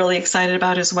that you're really excited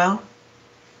about as well?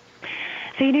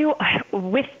 So, you know,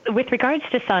 with regards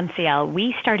to SONSIEL,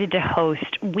 we started to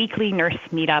host weekly nurse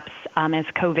meetups as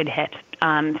COVID hit.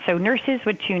 So nurses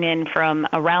would tune in from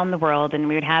around the world, and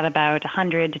we would have about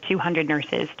 100 to 200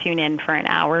 nurses tune in for an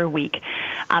hour a week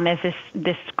as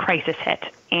this crisis hit.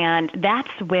 And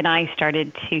that's when I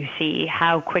started to see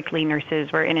how quickly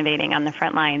nurses were innovating on the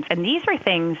front lines. And these were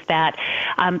things that,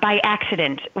 by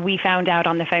accident, we found out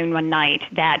on the phone one night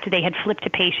that they had flipped a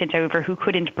patient over who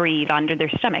couldn't breathe under their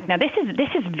stomach. Now, this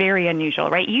is very unusual,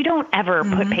 right? You don't ever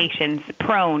put patients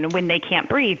prone when they can't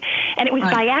breathe. And it was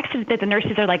by accident that the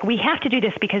nurses are like, we have to do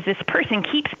this because this person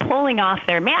keeps pulling off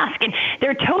their mask, and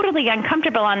they're totally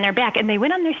uncomfortable on their back. And they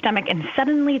went on their stomach, and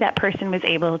suddenly that person was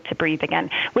able to breathe again,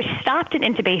 which stopped an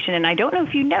intubation. And I don't know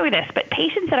if you know this, but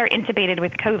patients that are intubated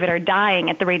with COVID are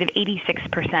dying at the rate of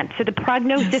 86%. So the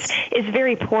prognosis is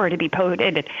very poor, to be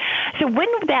quoted. So when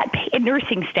that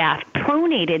nursing staff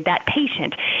pronated that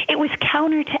patient, it was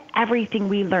counter to everything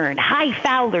we learned. High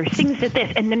Fowler, things like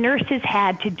this, and the nurses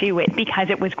had to do it because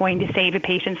it was going to save a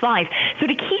patient's life. So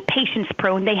to keep patients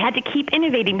prone, they had to keep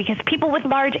innovating because people with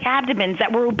large abdomens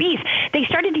that were obese, they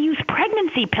started to use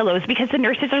pregnancy pillows because the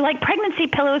nurses are like, pregnancy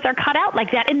pillows are cut out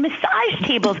like that, and massage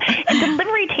tables and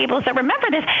delivery tables that remember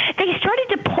this, they started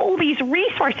to pull these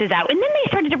resources out. And then they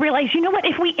started to realize, you know what,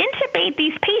 if we intubate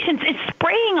these patients, it's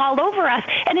spraying all over us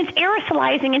and it's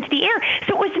aerosolizing into the air.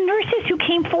 So it was nurses who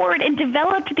came forward and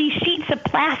developed these sheets of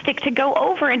plastic to go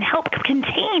over and help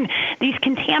contain these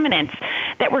contaminants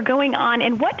that were going on.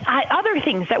 And what other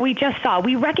things that we just saw,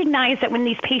 we recognized that when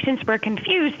these patients were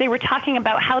confused, they were talking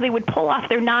about how they would pull off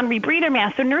their non-rebreather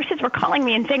mask. So nurses were calling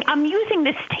me and saying, I'm using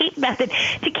this tape method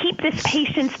to keep this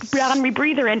patient's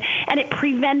non-rebreather in, and it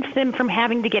prevents them from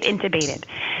having to get intubated.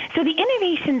 So the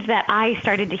innovations that I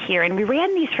started to hear, and we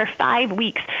ran these for 5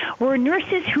 weeks, were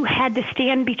nurses who had to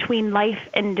stand between life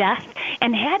and death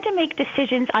and had to make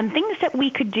decisions on things that we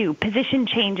could do. Position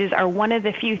changes are one of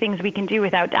the few things we can do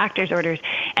without doctor's orders.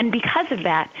 And because of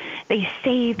that, they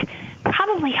saved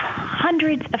probably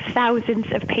hundreds of thousands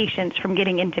of patients from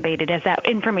getting intubated as that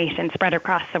information spread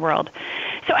across the world.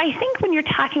 So I think when you're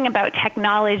talking about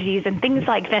technologies and things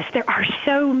like this, there are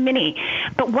so many.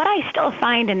 But what I still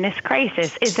find in this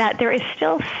crisis is that there is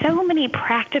still so many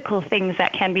practical things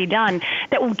that can be done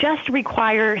that will just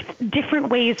require different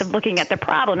ways of looking at the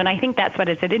problem. And I think that's what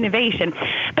is an innovation.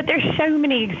 But there's so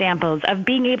many examples of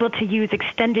being able to use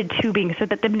extended tubing so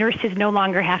that the nurses no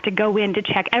longer have to go in to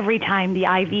check every time the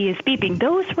IV is beeping.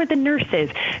 Those were the nurses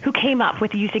who came up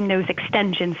with using those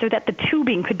extensions so that the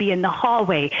tubing could be in the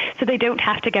hallway so they don't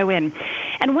have to go in.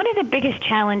 And one of the biggest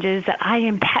challenges that I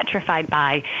am petrified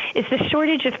by is the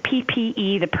shortage of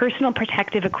PPE, the personal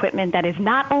protective equipment that is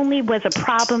not only was a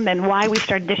problem and why we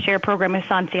started the SHARE program with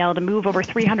SONSIEL to move over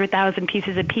 300,000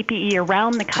 pieces of PPE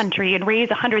around the country and raise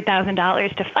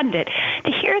 $100,000 to fund it,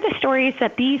 to hear the stories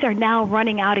that these are now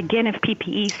running out again of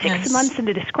PPE 6 months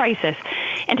into this crisis,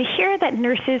 and to hear that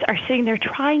nurses are sitting there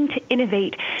trying to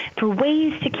innovate for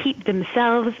ways to keep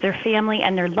themselves, their family,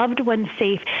 and their loved ones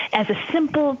safe as a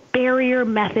simple barrier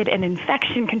method and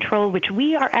infection control, which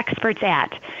we are experts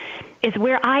at, is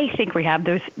where I think we have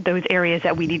those areas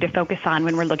that we need to focus on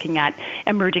when we're looking at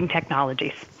emerging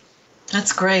technologies.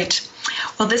 That's great.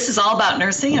 Well, this is All About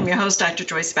Nursing. I'm your host, Dr.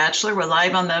 Joyce Batchelor. We're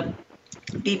live on the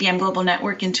BBM Global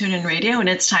Network and TuneIn Radio, and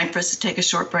it's time for us to take a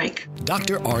short break.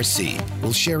 Dr. RC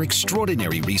will share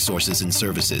extraordinary resources and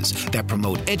services that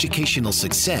promote educational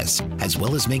success, as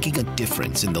well as making a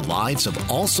difference in the lives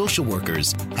of all social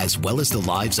workers, as well as the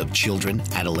lives of children,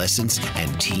 adolescents,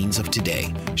 and teens of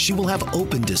today. She will have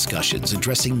open discussions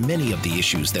addressing many of the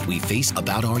issues that we face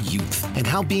about our youth and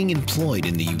how being employed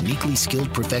in the uniquely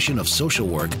skilled profession of social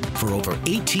work for over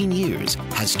 18 years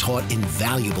has taught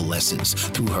invaluable lessons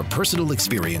through her personal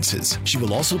experiences. She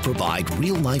will also provide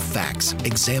real-life facts,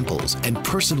 examples, and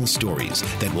personal stories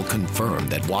that will confirm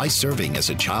that why serving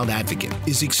as a child advocate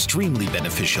is extremely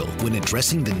beneficial when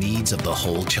addressing the needs of the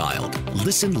whole child.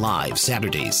 Listen live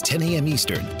Saturdays, 10 a.m.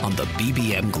 Eastern on the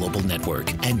BBM Global Network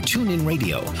and TuneIn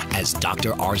Radio as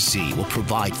Dr. RC will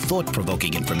provide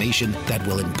thought-provoking information that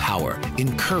will empower,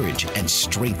 encourage, and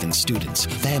strengthen students,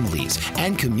 families,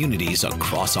 and communities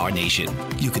across our nation.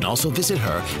 You can also visit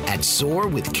her at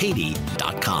soarwithkatie.com.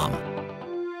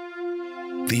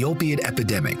 The opiate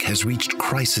epidemic has reached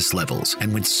crisis levels,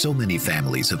 and with so many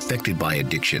families affected by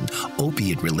addiction,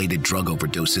 opiate-related drug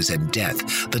overdoses, and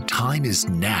death, the time is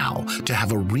now to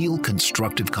have a real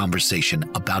constructive conversation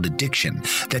about addiction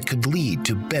that could lead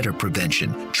to better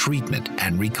prevention, treatment,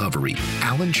 and recovery.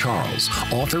 Alan Charles,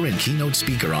 author and keynote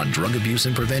speaker on drug abuse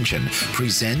and prevention,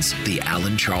 presents The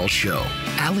Alan Charles Show.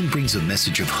 Alan brings a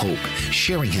message of hope,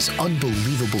 sharing his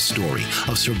unbelievable story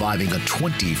of surviving a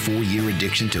 24-year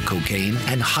addiction to cocaine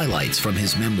and highlights from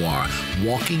his memoir,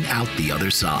 Walking Out the Other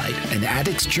Side, an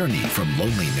addict's journey from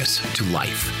loneliness to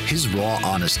life. His raw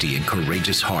honesty and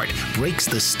courageous heart breaks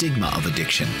the stigma of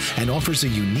addiction and offers a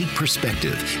unique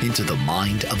perspective into the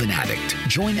mind of an addict.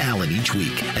 Join Alan each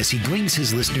week as he brings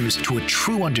his listeners to a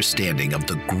true understanding of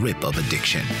the grip of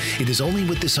addiction. It is only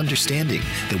with this understanding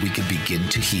that we can begin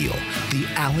to heal. The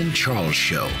Alan Charles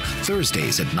Show,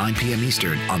 Thursdays at 9 p.m.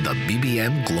 Eastern on the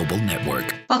BBM Global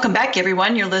Network. Welcome back,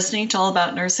 everyone. You're listening to All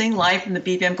About Nursing, live from the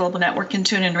BBM Global Network and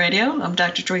TuneIn Radio. I'm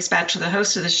Dr. Joyce Batchelor, the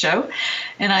host of the show,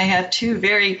 and I have two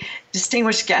very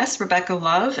distinguished guests, Rebecca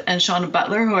Love and Shauna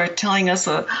Butler, who are telling us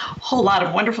a whole lot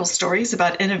of wonderful stories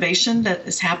about innovation that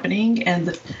is happening and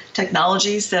the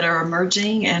technologies that are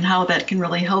emerging and how that can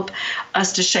really help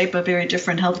us to shape a very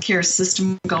different healthcare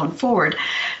system going forward.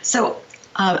 So,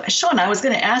 Shauna, I was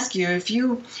going to ask you if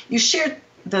you shared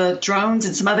the drones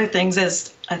and some other things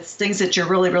as things that you're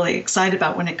really, really excited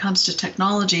about when it comes to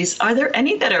technologies. Are there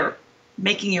any that are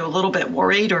making you a little bit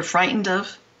worried or frightened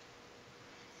of?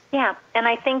 Yeah, and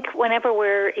I think whenever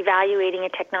we're evaluating a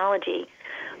technology,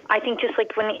 I think just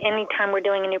like anytime we're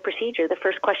doing a new procedure, the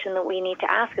first question that we need to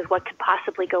ask is what could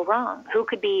possibly go wrong? Who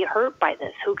could be hurt by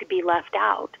this? Who could be left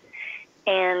out?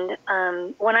 And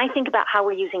when I think about how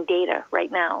we're using data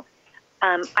right now,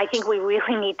 I think we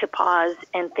really need to pause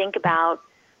and think about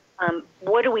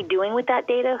what are we doing with that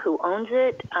data? Who owns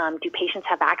it? Do patients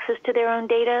have access to their own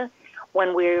data?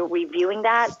 When we're reviewing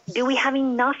that, do we have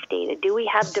enough data? Do we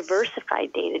have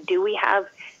diversified data? Do we have,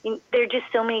 there are just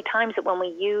so many times that when we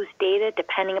use data,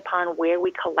 depending upon where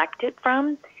we collect it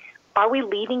from, are we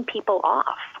leaving people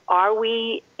off? Are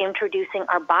we introducing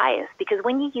our bias? Because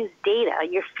when you use data,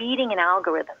 you're feeding an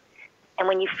algorithm. And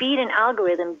when you feed an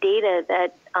algorithm data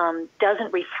that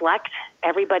doesn't reflect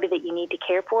everybody that you need to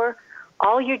care for,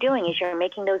 all you're doing is you're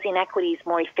making those inequities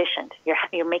more efficient.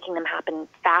 You're making them happen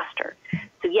faster.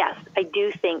 So yes, I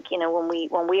do think,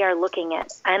 when we are looking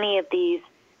at any of these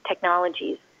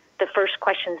technologies, the first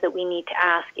questions that we need to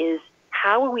ask is,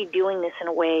 how are we doing this in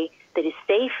a way that is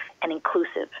safe and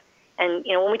inclusive? And,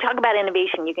 when we talk about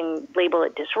innovation, you can label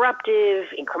it disruptive,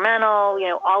 incremental,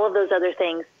 all of those other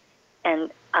things.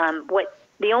 And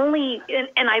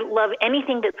and I love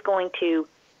anything that's going to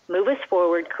move us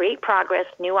forward, create progress,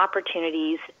 new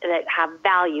opportunities that have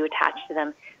value attached to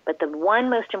them. But the one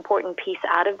most important piece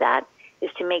out of that is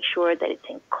to make sure that it's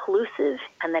inclusive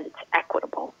and that it's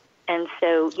equitable. And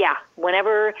so,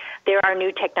 whenever there are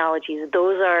new technologies,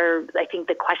 those are, I think,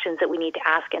 the questions that we need to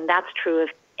ask, and that's true of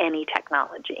any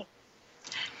technology.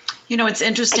 It's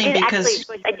interesting because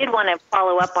I did want to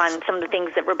follow up on some of the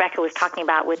things that Rebecca was talking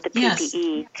about with the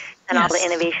PPE and all the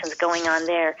innovations going on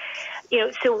there.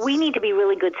 So we need to be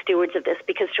really good stewards of this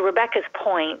because, to Rebecca's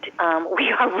point,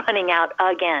 we are running out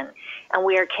again, and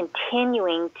we are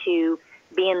continuing to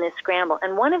be in this scramble.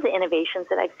 And one of the innovations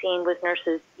that I've seen was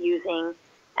nurses using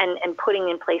and putting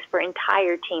in place for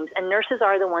entire teams, and nurses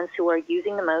are the ones who are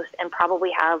using the most and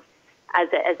probably have, as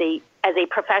a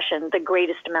profession, the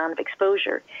greatest amount of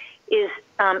exposure, is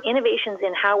innovations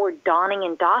in how we're donning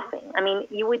and doffing. I mean,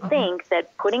 you would think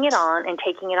that putting it on and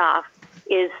taking it off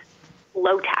is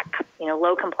low tech,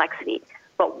 low complexity.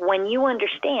 But when you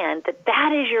understand that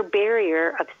that is your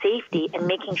barrier of safety and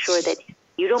making sure that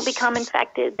you don't become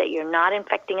infected, that you're not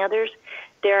infecting others,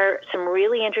 there are some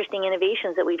really interesting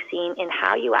innovations that we've seen in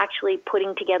how you actually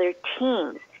putting together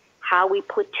teams, how we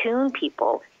platoon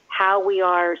people, how we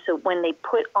are, so when they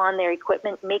put on their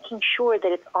equipment, making sure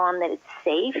that it's on, that it's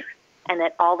safe, and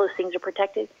that all those things are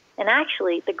protected. And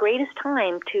actually, the greatest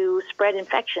time to spread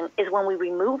infection is when we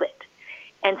remove it.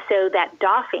 And so that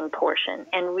doffing portion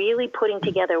and really putting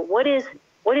together what is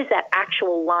that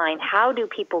actual line? How do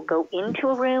people go into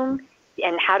a room,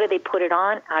 and how do they put it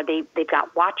on? They've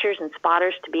got watchers and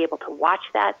spotters to be able to watch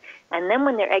that. And then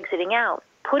when they're exiting out,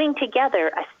 putting together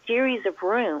a series of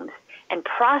rooms and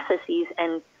processes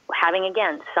and having,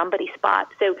 again, somebody spot.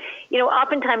 So,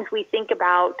 oftentimes we think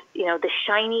about, the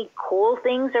shiny, cool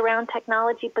things around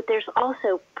technology, but there's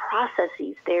also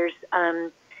processes. There's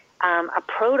a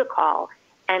protocol.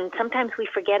 And sometimes we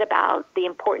forget about the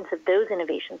importance of those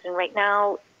innovations. And right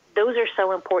now, those are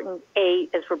so important.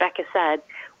 As Rebecca said,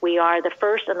 we are the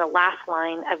first and the last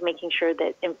line of making sure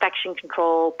that infection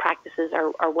control practices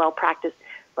are well practiced,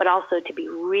 but also to be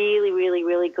really, really,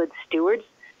 really good stewards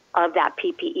of that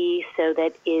PPE so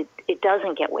that it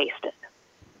doesn't get wasted.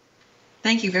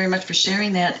 Thank you very much for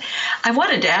sharing that. I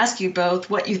wanted to ask you both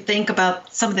what you think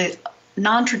about some of the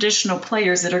non-traditional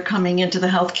players that are coming into the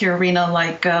healthcare arena,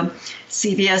 like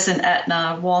CVS and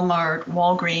Aetna, Walmart,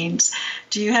 Walgreens.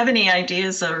 Do you have any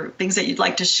ideas or things that you'd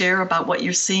like to share about what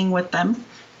you're seeing with them?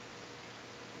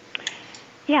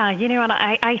 Yeah, and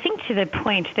I think to the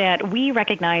point that we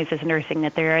recognize as nursing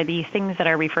that there are these things that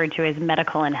are referred to as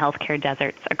medical and healthcare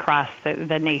deserts across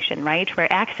the nation, right,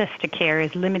 where access to care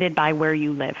is limited by where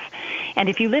you live. And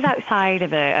if you live outside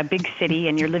of a big city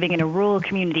and you're living in a rural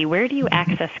community, where do you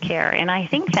access care? And I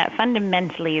think that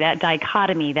fundamentally that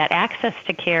dichotomy, that access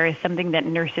to care is something that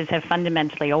nurses have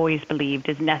fundamentally always believed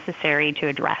is necessary to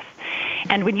address.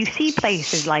 And when you see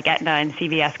places like Aetna and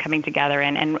CVS coming together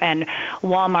and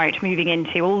Walmart moving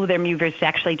into, their movers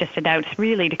actually just announced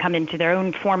really to come into their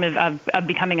own form of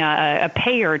becoming a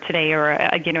payer today, or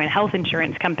a health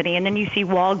insurance company. And then you see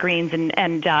Walgreens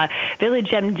and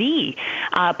VillageMD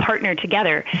partner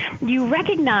together. You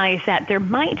recognize that there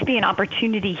might be an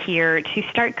opportunity here to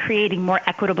start creating more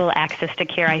equitable access to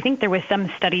care. I think there was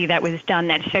some study that was done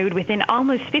that showed within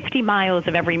almost 50 miles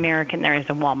of every American there is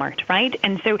a Walmart, right?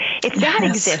 And so if that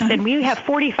exists, and we have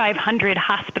 4,500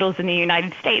 hospitals in the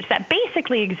United States that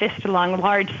basically exist along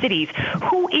large cities,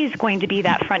 who is going to be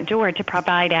that front door to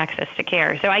provide access to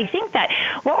care? So I think that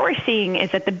what we're seeing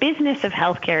is that the business of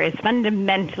healthcare is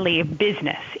fundamentally a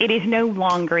business. It is no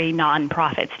longer a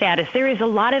nonprofit status. There is a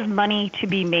lot of money to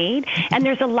be made, and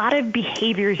there's a lot of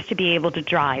behaviors to be able to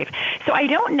drive. So I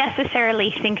don't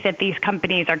necessarily think that these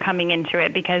companies are coming into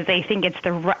it because they think it's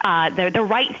the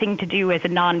right thing to do as a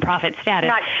nonprofit status.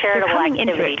 Not charitable They're coming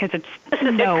activity. into it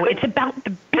because it's about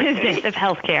the business of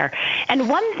healthcare. And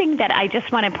one thing that I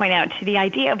just want to point out to the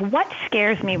idea of what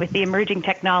scares me with the emerging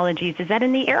technologies is that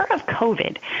in the era of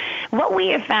COVID, what we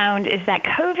have found is that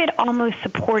COVID almost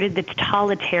supported the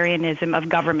totalitarianism of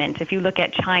government. If you look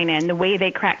at China and the way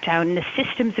they crack down, and the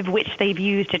systems of which they've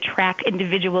used to track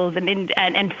individuals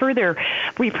and further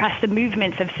repress the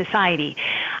movements of society.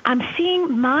 I'm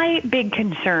seeing my big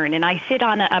concern, and I sit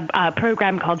on a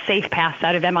program called SafePass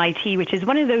out of MIT, which is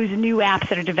one of those new apps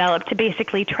that are developed to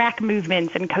basically track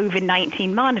movements and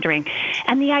COVID-19 monitoring.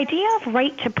 And the idea of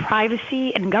right to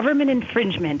privacy and government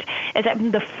infringement is at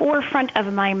the forefront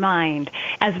of my mind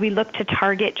as we look to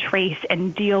target, trace,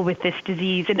 and deal with this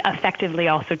disease and effectively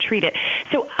also treat it.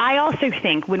 So I also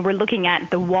think when we're looking at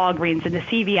the Walgreens and the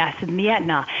CVS and the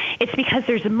Aetna, it's because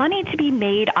there's money to be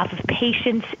made off of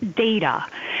patients' data.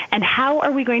 And how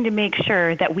are we going to make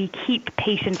sure that we keep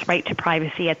patients' right to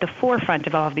privacy at the forefront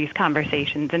of all of these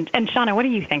conversations? And Shauna, what are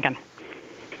you thinking?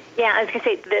 Yeah, I was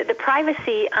going to say the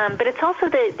privacy, but it's also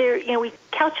we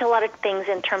couch a lot of things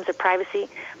in terms of privacy,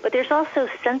 but there's also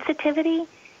sensitivity,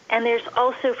 and there's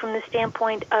also from the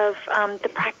standpoint of the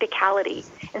practicality.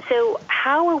 And so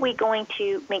how are we going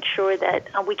to make sure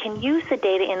that we can use the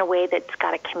data in a way that's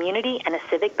got a community and a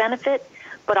civic benefit,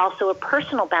 but also a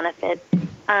personal benefit?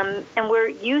 And we're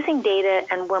using data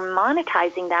and we're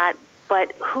monetizing that,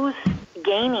 but who's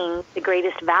gaining the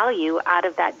greatest value out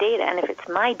of that data? And if it's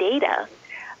my data,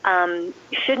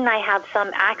 shouldn't I have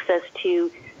some access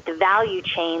to the value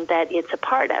chain that it's a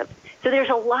part of? So there's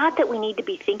a lot that we need to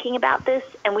be thinking about this,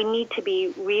 and we need to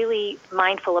be really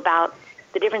mindful about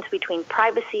the difference between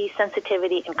privacy,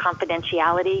 sensitivity, and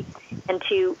confidentiality, and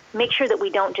to make sure that we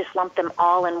don't just lump them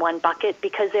all in one bucket,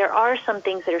 because there are some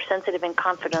things that are sensitive and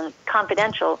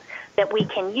confidential that we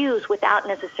can use without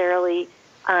necessarily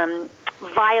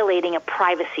violating a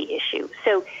privacy issue.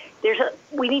 So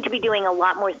we need to be doing a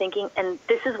lot more thinking, and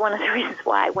this is one of the reasons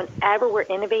why whenever we're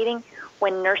innovating,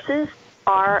 when nurses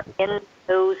are in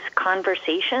those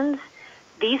conversations,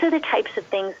 these are the types of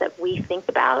things that we think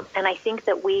about, and I think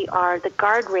that we are the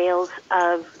guardrails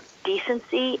of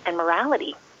decency and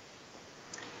morality.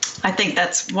 I think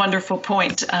that's a wonderful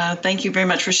point. Thank you very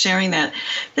much for sharing that.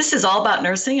 This is All About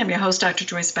Nursing. I'm your host, Dr.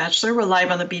 Joyce Batchelor. We're live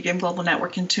on the BBM Global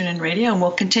Network and TuneIn Radio, and we'll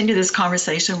continue this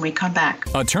conversation when we come back.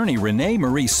 Attorney Renee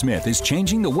Marie Smith is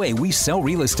changing the way we sell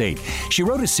real estate. She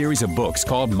wrote a series of books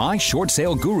called My Short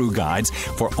Sale Guru Guides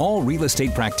for all real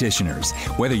estate practitioners.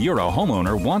 Whether you're a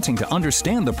homeowner wanting to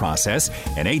understand the process,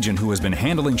 an agent who has been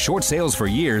handling short sales for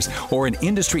years, or an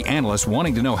industry analyst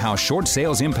wanting to know how short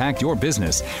sales impact your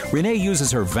business, Renee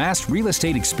uses her vast real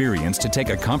estate experience to take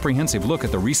a comprehensive look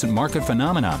at the recent market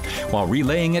phenomenon while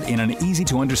relaying it in an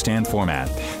easy-to-understand format.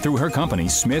 Through her company,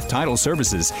 Smith Title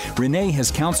Services, Renee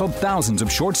has counseled thousands of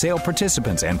short sale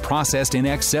participants and processed in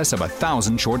excess of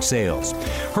 1,000 short sales.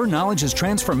 Her knowledge is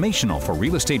transformational for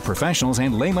real estate professionals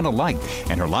and laymen alike,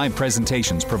 and her live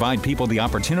presentations provide people the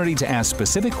opportunity to ask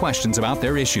specific questions about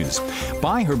their issues.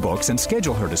 Buy her books and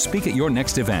schedule her to speak at your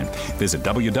next event. Visit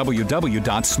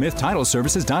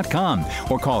www.smithtitleservices.com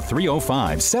or call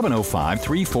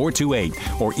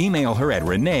 305-705-3428 or email her at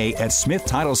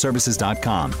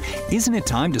renee@smithtitleservices.com. Isn't it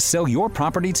time to sell your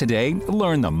property today?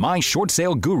 Learn the My Short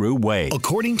Sale Guru way.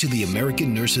 According to the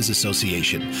American Nurses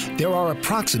Association, there are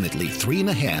approximately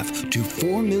 3.5 to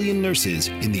 4 million nurses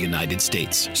in the United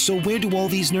States. So where do all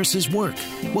these nurses work?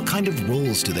 What kind of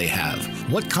roles do they have?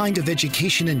 What kind of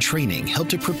education and training help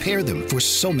to prepare them for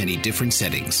so many different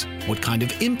settings? What kind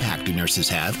of impact do nurses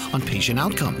have on patient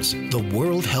outcomes? The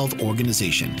World Health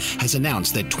Organization has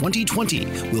announced that 2020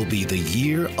 will be the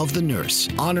year of the nurse,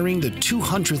 honoring the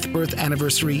 200th birth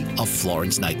anniversary of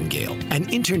Florence Nightingale. An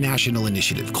international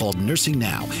initiative called Nursing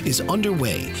Now is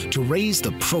underway to raise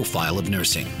the profile of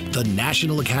nursing. The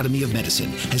National Academy of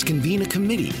Medicine has convened a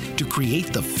committee to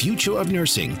create the Future of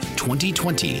Nursing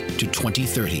 2020 to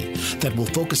 2030 that will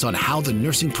focus on how the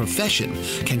nursing profession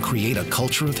can create a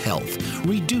culture of health,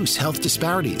 reduce health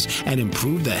disparities, and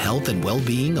improve the health and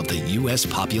well-being of the U.S.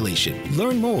 population.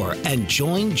 Learn more and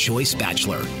join Joyce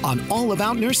Batchelor on All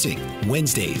About Nursing,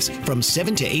 Wednesdays from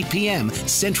 7 to 8 p.m.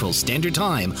 Central Standard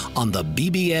Time on the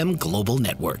BBM Global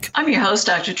Network. I'm your host,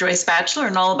 Dr. Joyce Batchelor,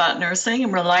 and All About Nursing,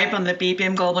 and we're live on the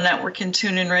BBM Global Network and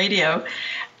TuneIn Radio.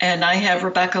 And I have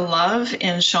Rebecca Love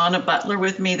and Shauna Butler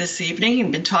with me this evening.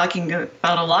 We've been talking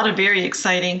about a lot of very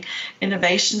exciting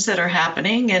innovations that are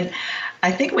happening. And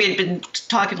I think we had been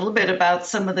talking a little bit about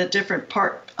some of the different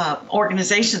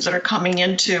organizations that are coming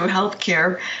into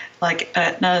healthcare, like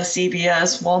Aetna,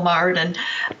 CVS, Walmart. And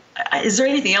is there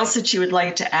anything else that you would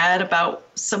like to add about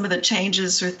some of the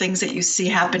changes or things that you see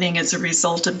happening as a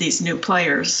result of these new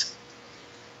players?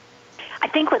 I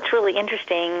think what's really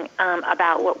interesting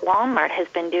about what Walmart has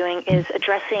been doing is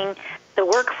addressing the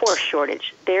workforce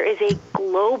shortage. There is a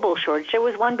global shortage. There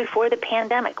was one before the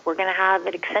pandemic. We're going to have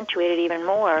it accentuated even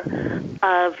more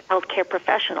of healthcare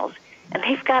professionals. And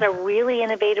they've got a really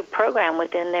innovative program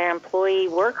within their employee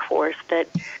workforce that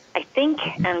I think,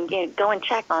 and go and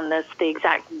check on this, the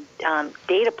exact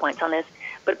data points on this,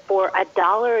 but for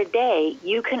 $1 a day,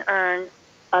 you can earn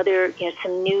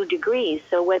some new degrees.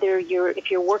 So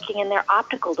if you're working in their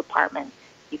optical department,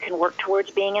 you can work towards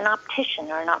being an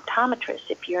optician or an optometrist.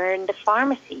 If you're in the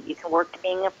pharmacy, you can work to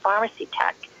being a pharmacy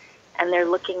tech. And they're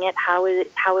looking at how it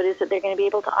is that they're going to be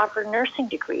able to offer nursing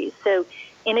degrees. So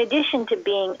in addition to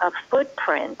being a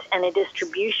footprint and a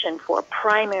distribution for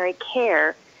primary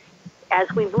care, as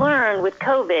we've learned with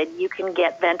COVID, you can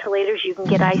get ventilators, you can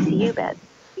get ICU beds.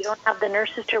 You don't have the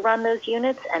nurses to run those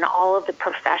units, and all of the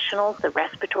professionals, the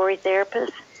respiratory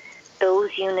therapists,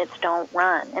 those units don't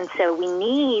run. And so we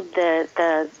need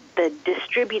the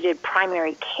distributed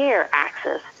primary care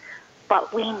access,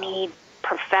 but we need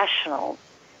professionals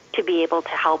to be able to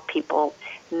help people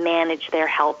manage their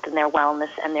health and their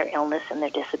wellness and their illness and their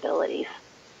disabilities.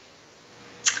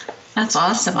 That's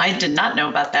awesome. I did not know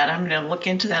about that. I'm going to look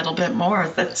into that a little bit more.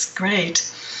 That's great.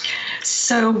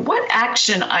 So what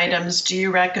action items do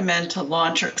you recommend to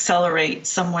launch or accelerate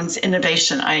someone's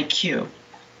innovation IQ?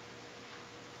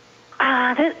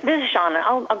 This is Shauna.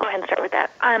 I'll go ahead and start with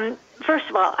that. First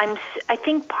of all, I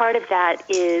think part of that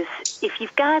is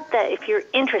if you're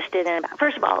interested in,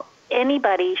 first of all,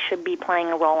 anybody should be playing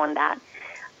a role in that.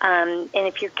 And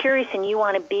if you're curious and you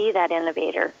want to be that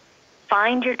innovator,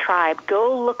 find your tribe.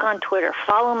 Go look on Twitter.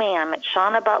 Follow me. I'm at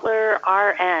Shauna Butler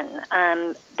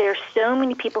RN. There's so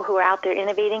many people who are out there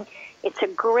innovating. It's a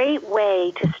great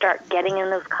way to start getting in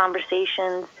those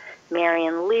conversations.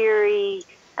 Marion Leary,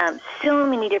 so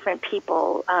many different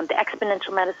people, the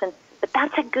exponential medicine. But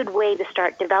that's a good way to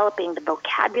start developing the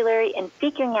vocabulary and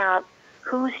figuring out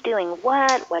who's doing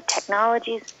what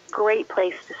technologies. Great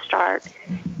place to start.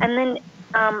 And then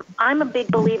I'm a big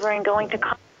believer in going to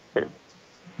conferences.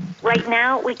 Right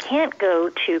now, we can't go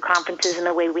to conferences in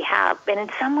the way we have. And in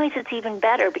some ways, it's even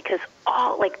better because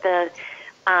the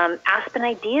Aspen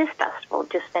Ideas Festival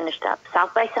just finished up.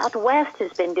 South by Southwest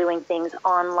has been doing things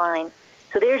online.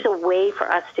 So there's a way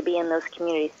for us to be in those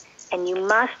communities. And you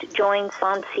must join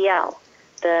SONCIEL.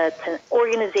 It's an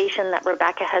organization that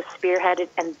Rebecca has spearheaded,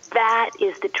 and that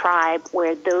is the tribe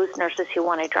where those nurses who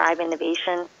want to drive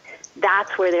innovation,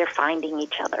 that's where they're finding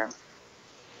each other.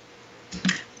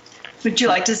 Would you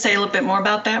like to say a little bit more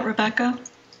about that, Rebecca?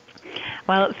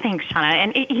 Well, thanks, Shauna.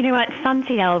 And you know what?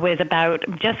 SONCIEL was about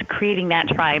just creating that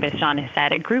tribe, as Shauna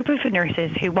said, a group of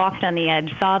nurses who walked on the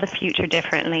edge, saw the future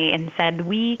differently, and said,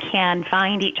 we can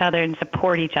find each other and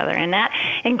support each other. And that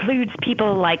includes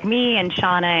people like me and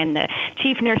Shauna and the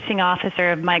Chief Nursing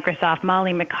Officer of Microsoft,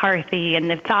 Molly McCarthy, and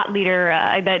the thought leader,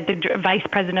 the Vice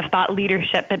President of Thought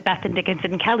Leadership at Bethany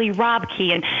Dickinson, Kelly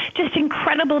Robke, and just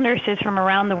incredible nurses from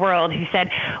around the world who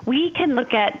said, we can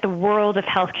look at the world of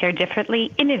healthcare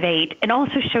differently, innovate, and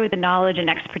also show the knowledge and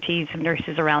expertise of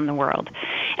nurses around the world.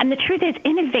 And the truth is,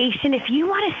 innovation, if you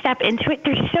want to step into it,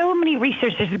 there's so many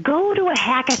resources. Go to a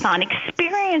hackathon,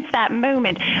 experience that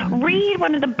moment, read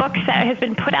one of the books that has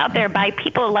been put out there by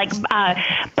people like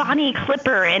Bonnie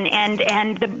Clipper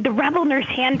and the Rebel Nurse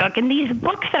Handbook, and these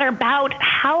books that are about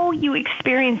how you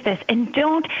experience this, and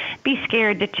don't be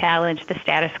scared to challenge the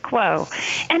status quo.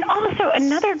 And also,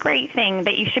 another great thing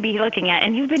that you should be looking at,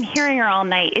 and you've been hearing her all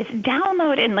night, is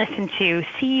download and listen to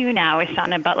See You Now with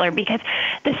Shauna Butler, because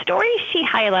the stories she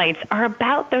highlights are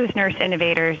about those nurse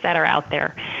innovators that are out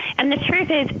there. And the truth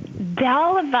is,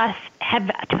 all of us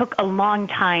have took a long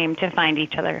time to find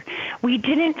each other. We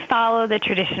didn't follow the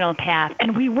traditional path,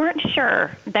 and we weren't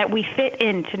sure that we fit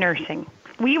into nursing.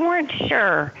 We weren't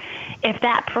sure if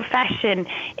that profession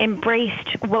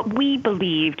embraced what we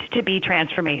believed to be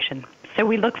transformation. So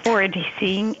we look forward to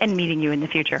seeing and meeting you in the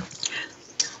future.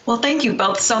 Well, thank you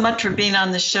both so much for being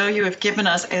on the show. You have given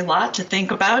us a lot to think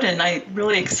about, and I'm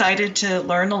really excited to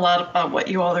learn a lot about what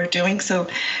you all are doing. So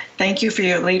thank you for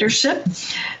your leadership.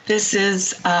 This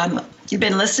is, you've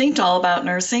been listening to All About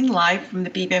Nursing, live from the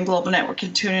BBM Global Network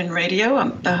and TuneIn Radio.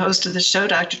 I'm the host of the show,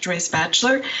 Dr. Joyce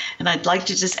Batchelor, and I'd like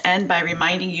to just end by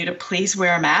reminding you to please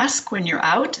wear a mask when you're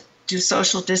out, do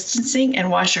social distancing, and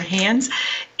wash your hands.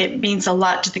 It means a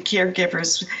lot to the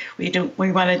caregivers. We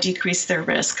want to decrease their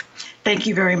risk. Thank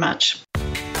you very much.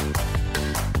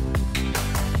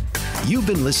 You've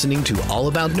been listening to All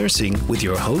About Nursing with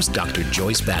your host, Dr.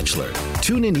 Joyce Batchelor.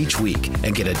 Tune in each week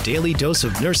and get a daily dose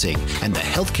of nursing and the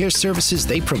healthcare services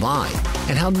they provide,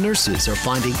 and how nurses are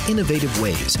finding innovative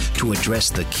ways to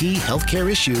address the key healthcare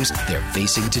issues they're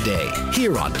facing today.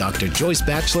 Here on Dr. Joyce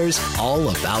Batchelor's All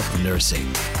About Nursing.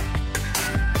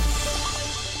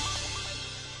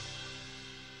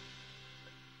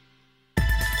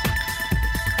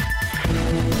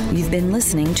 You've been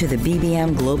listening to the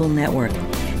BBM Global Network.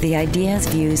 The ideas,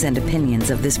 views, and opinions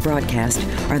of this broadcast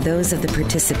are those of the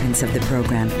participants of the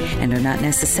program and are not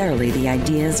necessarily the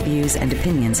ideas, views, and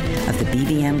opinions of the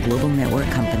BBM Global Network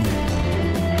Company.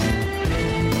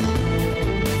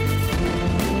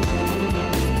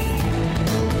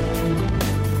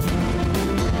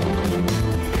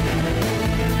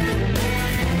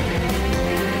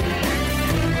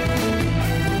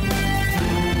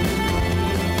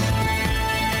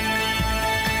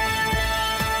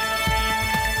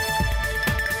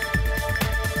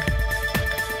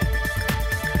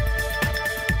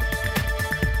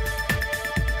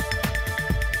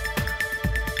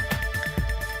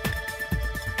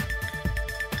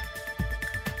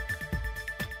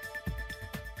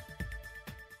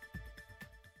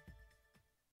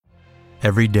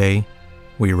 Every day,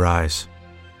 we rise,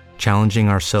 challenging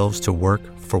ourselves to work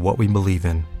for what we believe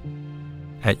in.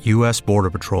 At U.S.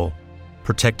 Border Patrol,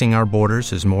 protecting our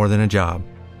borders is more than a job.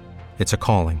 It's a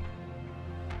calling.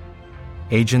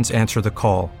 Agents answer the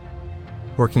call,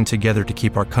 working together to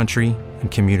keep our country and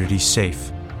communities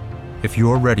safe. If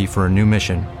you're ready for a new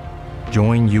mission,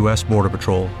 join U.S. Border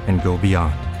Patrol and go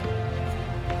beyond.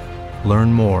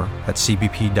 Learn more at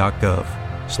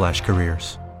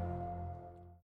cbp.gov/careers.